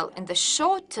 while in the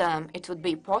short term it would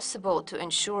be possible to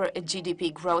ensure a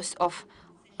GDP growth of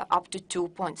up to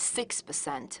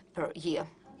 2.6% per year.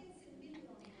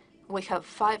 We have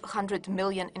 500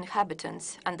 million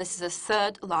inhabitants, and this is the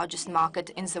third largest market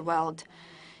in the world.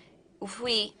 If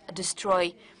we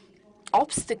destroy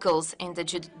obstacles in the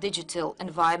digital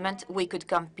environment, we could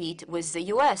compete with the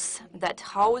US, that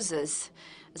houses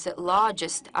the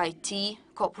largest IT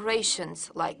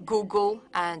corporations like Google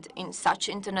and in such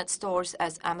internet stores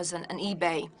as Amazon and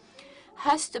eBay.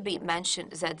 Has to be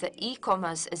mentioned that the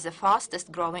e-commerce is the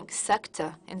fastest growing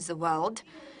sector in the world,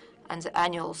 and the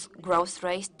annual growth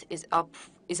rate is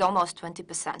almost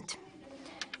 20%.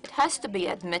 It has to be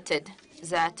admitted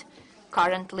that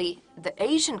currently the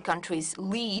Asian countries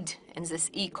lead in this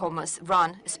e-commerce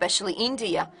run, especially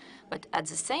India, but at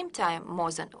the same time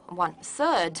more than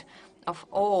 1/3 of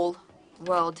all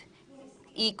world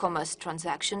e-commerce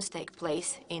transactions take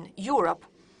place in Europe.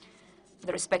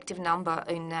 The respective number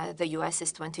in the US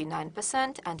is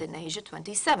 29% and in Asia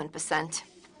 27%.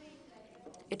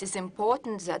 It is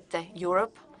important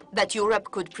that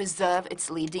Europe could preserve its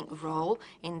leading role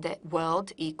in the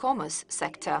world e-commerce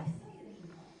sector.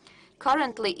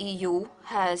 Currently, EU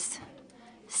has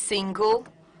single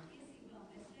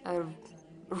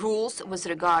rules with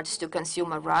regards to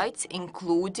consumer rights,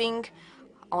 including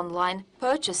online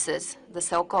purchases, the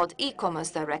so-called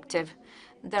e-commerce directive.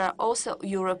 There are also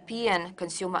European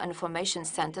consumer information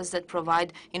centers that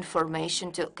provide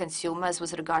information to consumers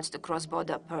with regards to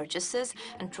cross-border purchases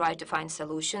and try to find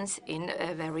solutions in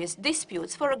various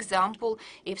disputes. For example,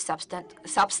 if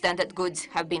substandard goods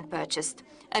have been purchased.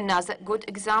 Another good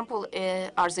example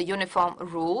are the uniform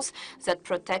rules that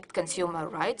protect consumer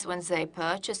rights when they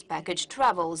purchase package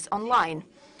travels online.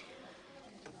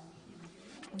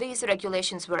 These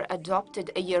regulations were adopted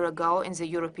a year ago in the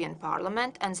European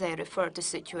Parliament, and they refer to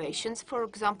situations, for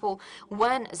example,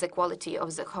 when the quality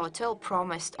of the hotel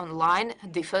promised online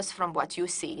differs from what you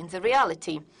see in the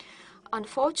reality.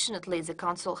 Unfortunately, the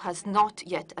Council has not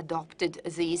yet adopted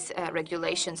these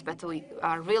regulations, but we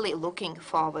are really looking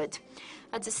forward.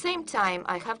 At the same time,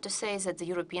 I have to say that the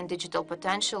European digital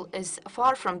potential is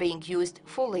far from being used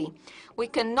fully. We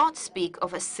cannot speak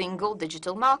of a single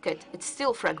digital market. It's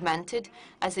still fragmented,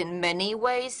 as in many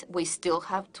ways we still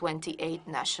have 28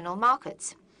 national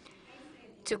markets.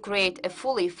 To create a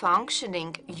fully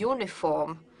functioning,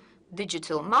 uniform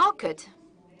digital market,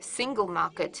 single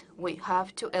market, we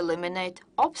have to eliminate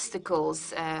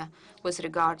obstacles with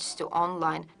regards to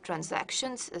online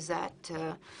transactions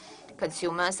that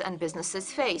consumers and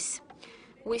businesses face.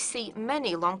 We see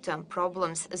many long-term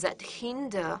problems that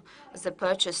hinder the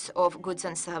purchase of goods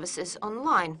and services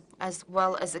online, as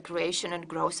well as the creation and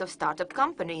growth of startup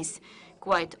companies.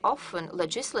 Quite often,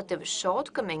 legislative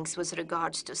shortcomings with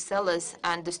regards to sellers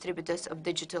and distributors of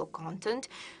digital content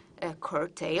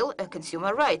curtail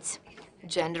consumer rights.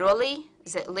 Generally,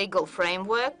 the legal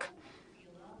framework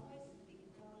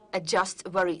adjusts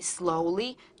very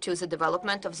slowly to the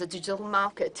development of the digital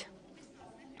market.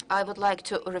 I would like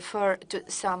to refer to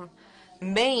some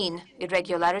main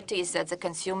irregularities that the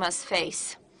consumers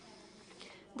face.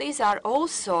 These are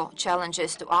also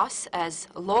challenges to us as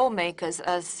lawmakers,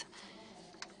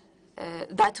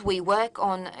 that we work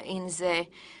on in the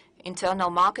Internal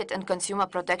Market and Consumer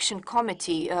Protection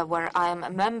Committee, where I am a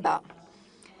member.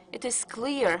 It is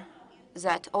clear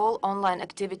that all online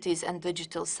activities and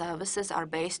digital services are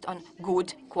based on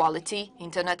good quality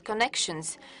internet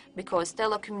connections, because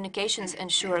telecommunications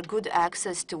ensure good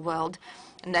access to world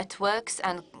networks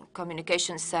and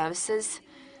communication services.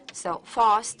 So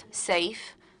fast,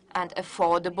 safe, and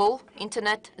affordable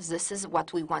internet, this is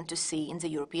what we want to see in the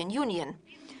European Union.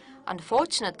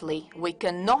 Unfortunately, we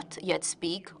cannot yet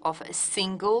speak of a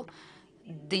single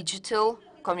digital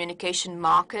communication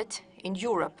market in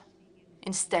Europe.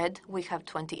 Instead, we have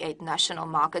 28 national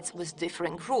markets with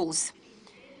differing rules.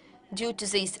 Due to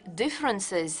these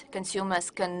differences,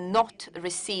 consumers cannot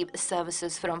receive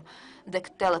services from the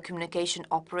telecommunication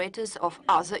operators of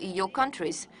other EU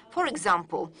countries. For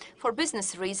example, for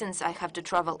business reasons, I have to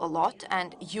travel a lot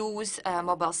and use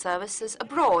mobile services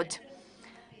abroad.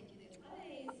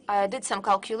 I did some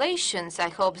calculations. I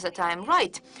hope that I am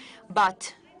right.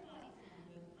 But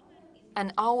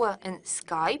an hour in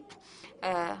Skype,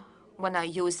 when I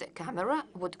use a camera,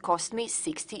 would cost me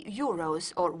 60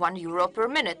 euros or €1 per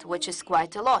minute, which is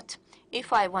quite a lot.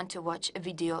 If I want to watch a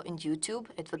video in YouTube,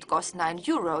 it would cost 9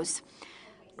 euros.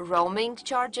 Roaming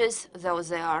charges, though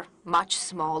they are much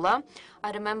smaller.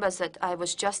 I remember that I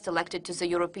was just elected to the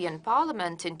European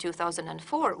Parliament in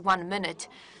 2004. 1 minute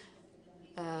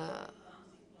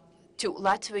to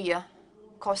Latvia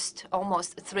cost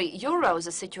almost 3 euros.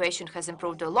 The situation has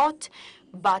improved a lot,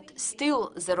 but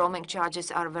still the roaming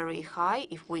charges are very high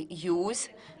if we use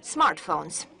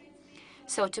smartphones.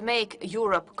 So to make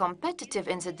Europe competitive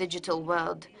in the digital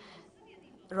world,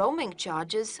 roaming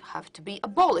charges have to be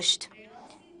abolished.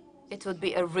 It would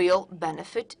be a real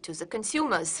benefit to the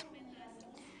consumers.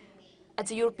 At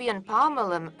the European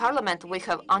Parliament, we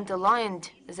have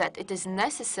underlined that it is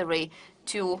necessary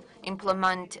to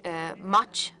implement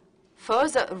much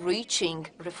further reaching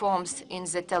reforms in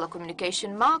the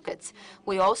telecommunication markets.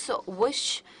 We also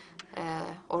wish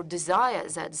or desire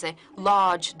that the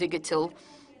large digital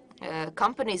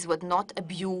companies would not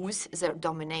abuse their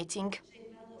dominating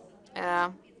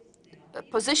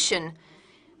position.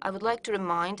 I would like to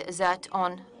remind that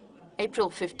on April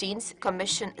 15th,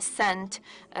 Commission sent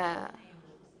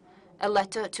a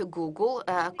letter to Google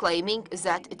claiming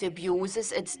that it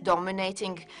abuses its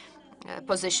dominating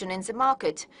position in the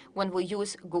market. When we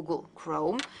use Google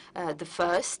Chrome, the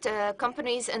first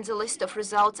companies in the list of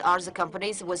results are the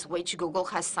companies with which Google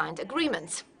has signed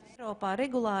agreements.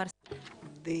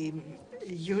 The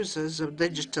users of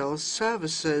digital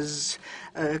services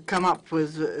come up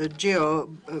with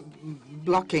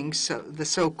geo-blocking, the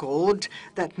so-called.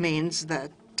 That means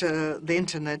that the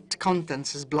internet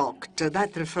contents is blocked.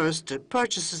 That refers to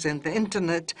purchases in the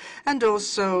internet and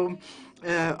also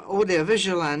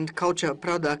audiovisual and cultural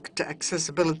product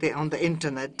accessibility on the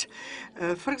internet.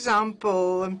 For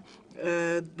example,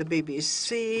 the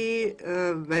BBC,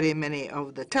 very many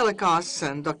of the telecasts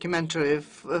and documentary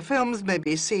films may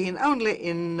be seen only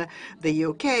in the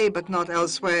UK, but not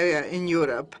elsewhere in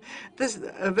Europe. This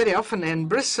very often in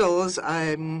Brussels,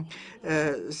 I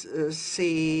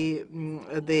see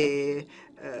the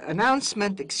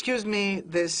announcement, excuse me,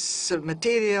 this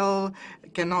material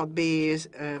cannot be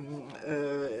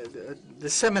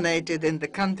disseminated in the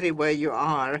country where you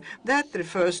are. That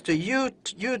refers to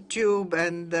YouTube,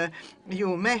 and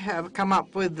you may have come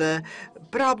up with the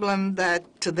problem that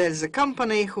there's a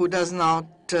company who does not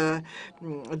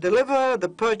deliver the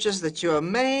purchase that you have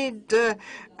made,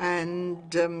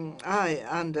 and I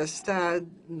understand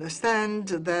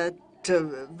that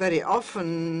very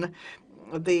often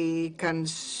the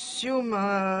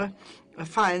consumer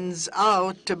finds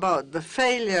out about the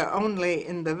failure only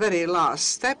in the very last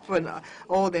step when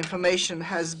all the information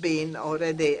has been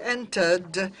already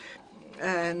entered.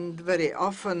 And very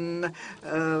often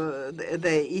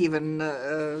they even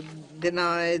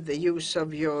deny the use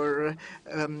of your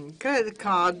credit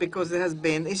card because it has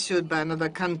been issued by another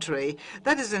country.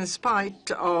 That is in spite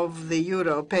of the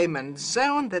euro payment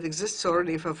zone that exists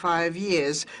already for 5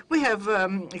 years. We have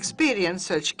experienced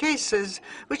such cases,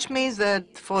 which means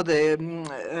that for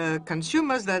the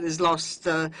consumers that is lost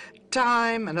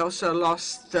time and also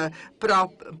lost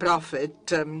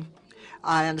profit.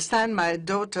 I understand my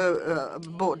daughter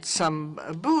bought some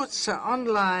boots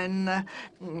online.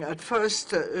 At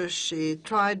first, she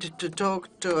tried to talk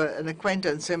to an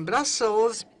acquaintance in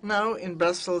Brussels. No, in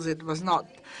Brussels it was not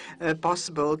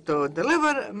possible to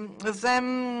deliver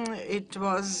them. It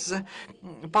was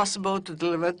possible to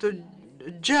deliver to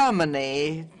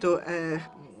Germany, to a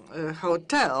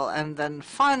hotel, and then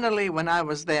finally, when I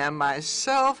was there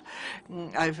myself,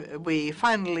 we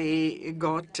finally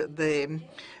got the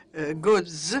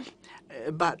goods,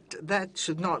 but that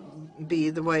should not be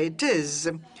the way it is.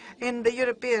 In the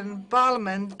European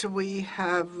Parliament, we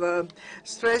have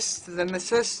stressed the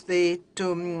necessity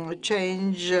to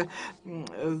change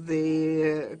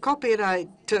the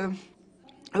copyright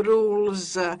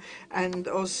rules, and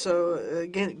also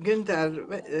Günther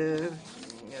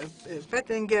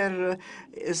Oettinger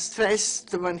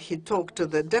stressed when he talked to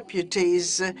the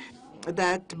deputies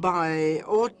that by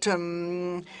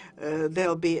autumn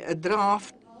there'll be a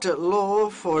draft law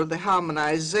for the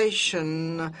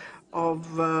harmonization of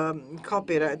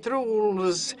copyright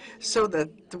rules so that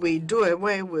we do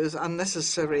away with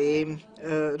unnecessary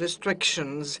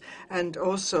restrictions, and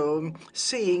also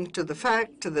seeing to the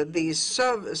fact that these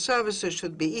services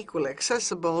should be equally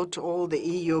accessible to all the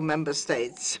EU member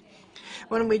states.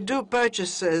 When we do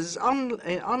purchases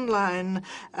online,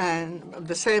 and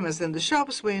the same as in the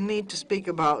shops, we need to speak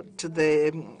about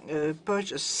the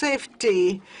purchase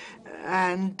safety,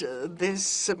 and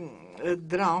this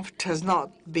draft has not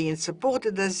been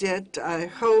supported as yet. I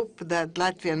hope that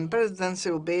Latvian presidency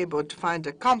will be able to find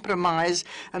a compromise,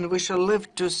 and we shall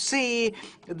live to see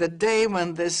the day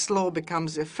when this law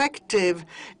becomes effective,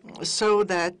 so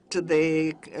that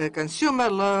the consumer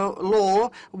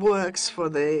law works for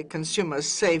the consumer's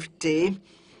safety.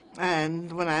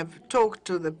 And when I've talked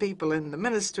to the people in the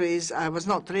ministries, I was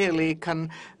not really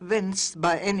convinced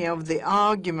by any of the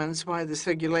arguments why this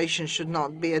regulation should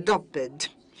not be adopted.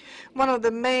 One of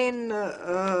the main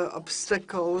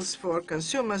obstacles for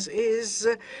consumers is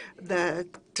that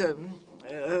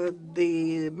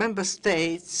the member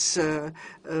states do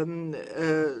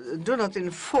not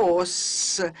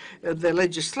enforce the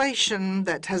legislation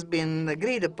that has been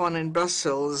agreed upon in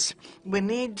Brussels. We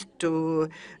need to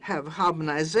have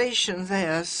harmonization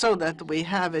there so that we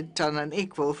have it on an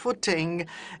equal footing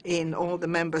in all the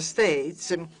member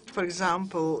states. For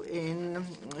example, in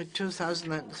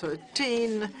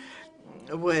 2013,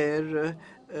 where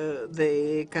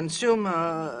the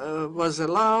consumer was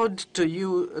allowed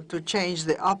to change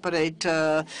the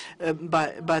operator,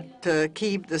 but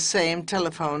keep the same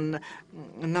telephone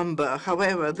number.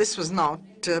 However, this was not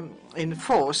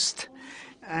enforced,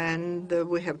 and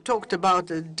we have talked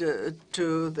about it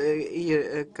to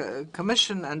the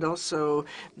Commission and also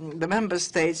the member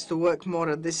states to work more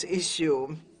on this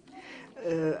issue.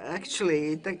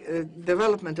 Actually, the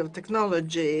development of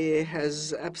technology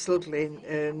has absolutely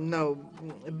no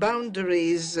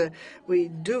boundaries. We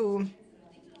do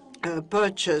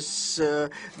purchase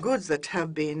goods that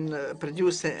have been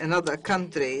produced in other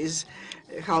countries.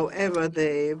 However,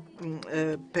 the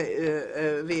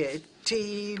VAT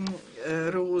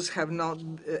rules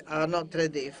are not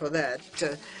ready for that.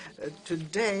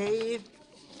 Today,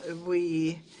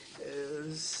 we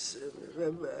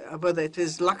whether it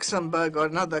is Luxembourg or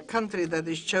another country that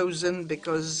is chosen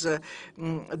because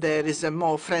there is a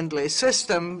more friendly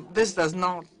system, this does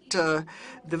not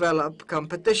develop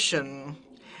competition.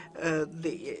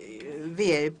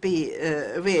 The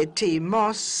VAT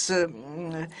MOS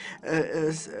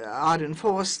are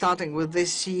enforced starting with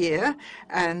this year,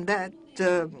 and that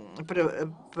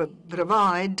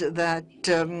provide that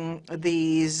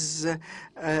the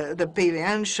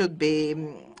PVN should be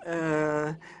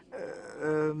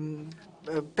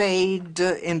paid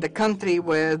in the country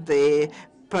where the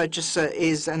purchaser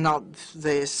is and not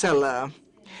the seller.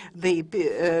 The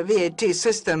VAT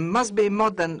system must be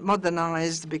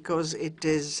modernized because it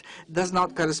does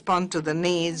not correspond to the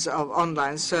needs of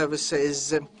online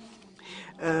services.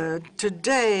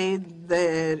 Today,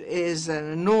 there is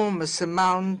an enormous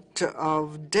amount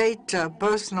of data,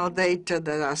 personal data,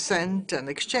 that are sent and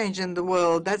exchanged in the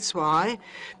world. That's why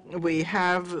we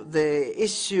have the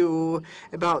issue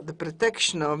about the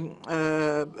protection of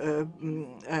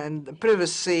and the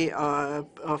privacy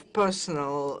of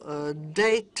personal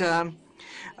data.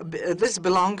 This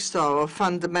belongs to our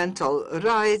fundamental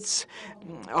rights,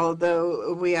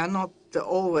 although we are not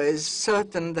always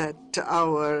certain that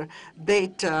our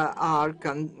data are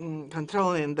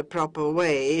controlled in the proper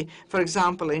way. For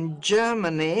example, in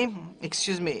Germany,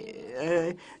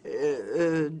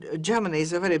 Germany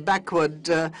is a very backward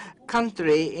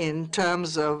country in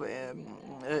terms of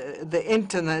the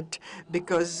Internet,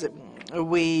 because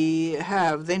we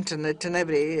have the Internet in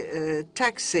every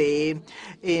taxi.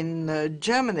 In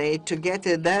Germany, to get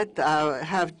it, I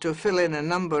have to fill in a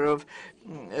number of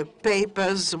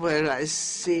papers where I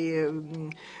see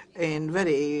in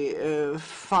very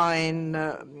fine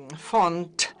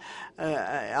font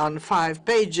on 5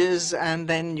 pages, and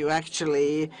then you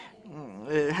actually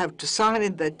have to sign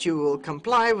it that you will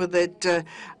comply with it.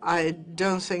 I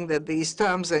don't think that these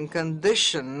terms and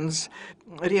conditions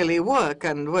really work,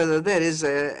 and whether there is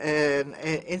an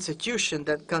institution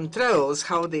that controls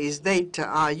how these data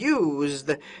are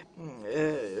used,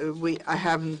 I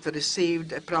haven't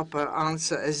received a proper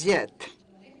answer as yet.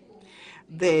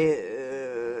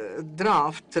 The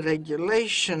draft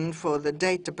regulation for the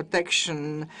data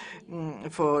protection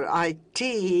for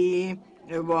IT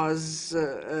was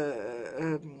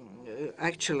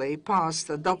actually passed,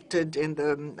 adopted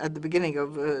at the beginning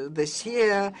of this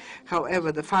year.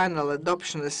 However, the final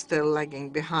adoption is still lagging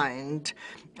behind.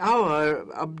 Our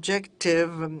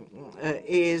objective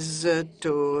is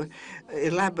to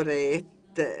elaborate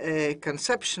the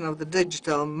conception of the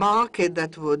digital market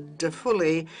that would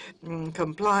fully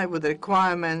comply with the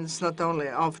requirements not only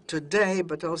of today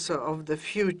but also of the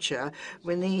future.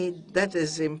 That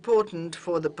is important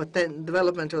for the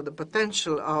development of the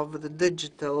potential of the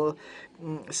digital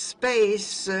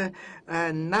space.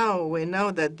 And now we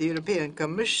know that the European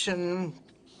Commission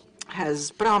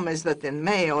has promised that in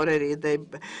May already they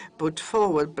put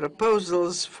forward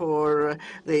proposals for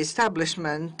the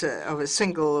establishment of a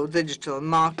single digital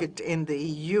market in the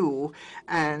EU,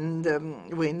 and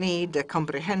we need a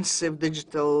comprehensive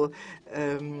digital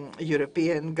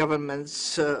European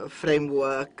government's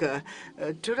framework.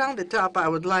 To round it up, I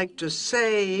would like to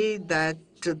say that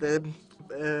the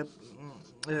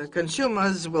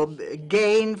consumers will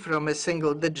gain from a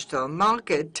single digital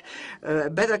market,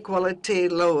 better quality,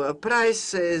 lower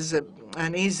prices,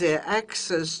 and easier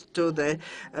access to the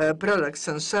products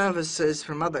and services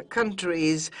from other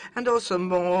countries, and also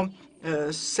more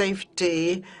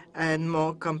safety and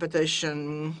more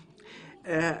competition.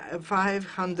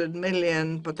 500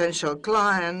 million potential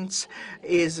clients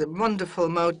is a wonderful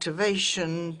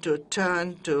motivation to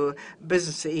turn to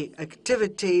business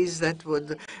activities that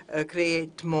would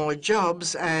create more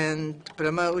jobs and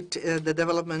promote the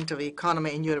development of the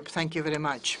economy in Europe. Thank you very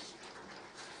much.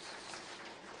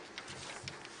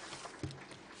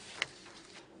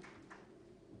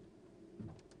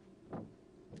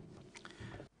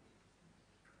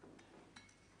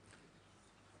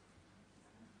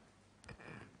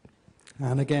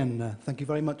 And again, thank you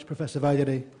very much, Professor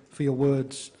Vaidere, for your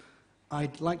words.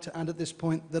 I'd like to add at this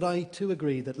point that I too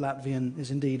agree that Latvian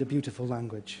is indeed a beautiful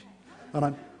language.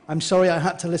 And I'm sorry I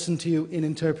had to listen to you in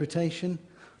interpretation.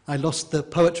 I lost the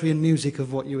poetry and music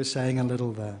of what you were saying a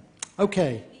little there.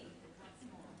 Okay.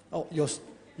 Oh,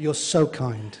 you're so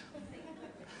kind.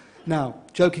 Now,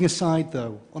 joking aside,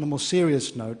 though, on a more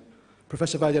serious note,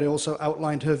 Professor Vaidere also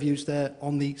outlined her views there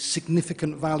on the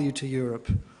significant value to Europe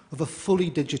of a fully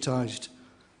digitized,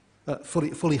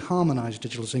 fully harmonized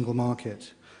digital single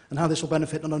market, and how this will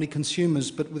benefit not only consumers,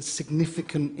 but with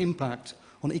significant impact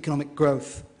on economic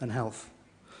growth and health.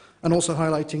 And also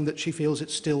highlighting that she feels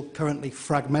it's still currently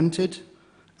fragmented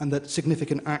and that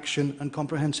significant action and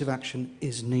comprehensive action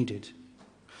is needed.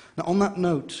 Now, on that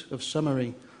note of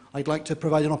summary, I'd like to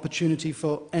provide an opportunity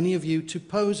for any of you to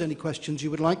pose any questions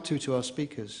you would like to our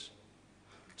speakers.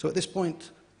 So at this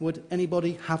point, would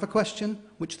anybody have a question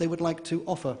which they would like to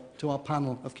offer to our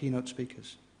panel of keynote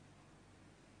speakers?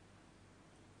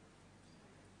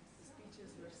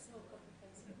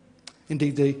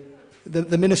 Indeed,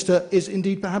 the Minister is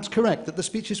indeed perhaps correct that the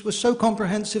speeches were so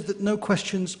comprehensive that no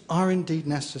questions are indeed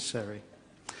necessary.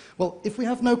 Well, if we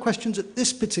have no questions at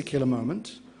this particular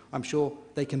moment, I'm sure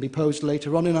they can be posed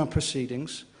later on in our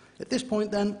proceedings. At this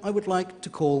point, then, I would like to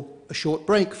call a short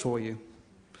break for you.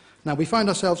 Now, we find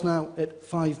ourselves now at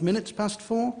 4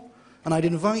 and I'd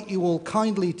invite you all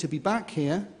kindly to be back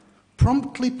here,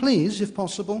 promptly, please, if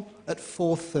possible, at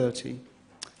 4:30.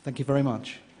 Thank you very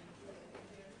much.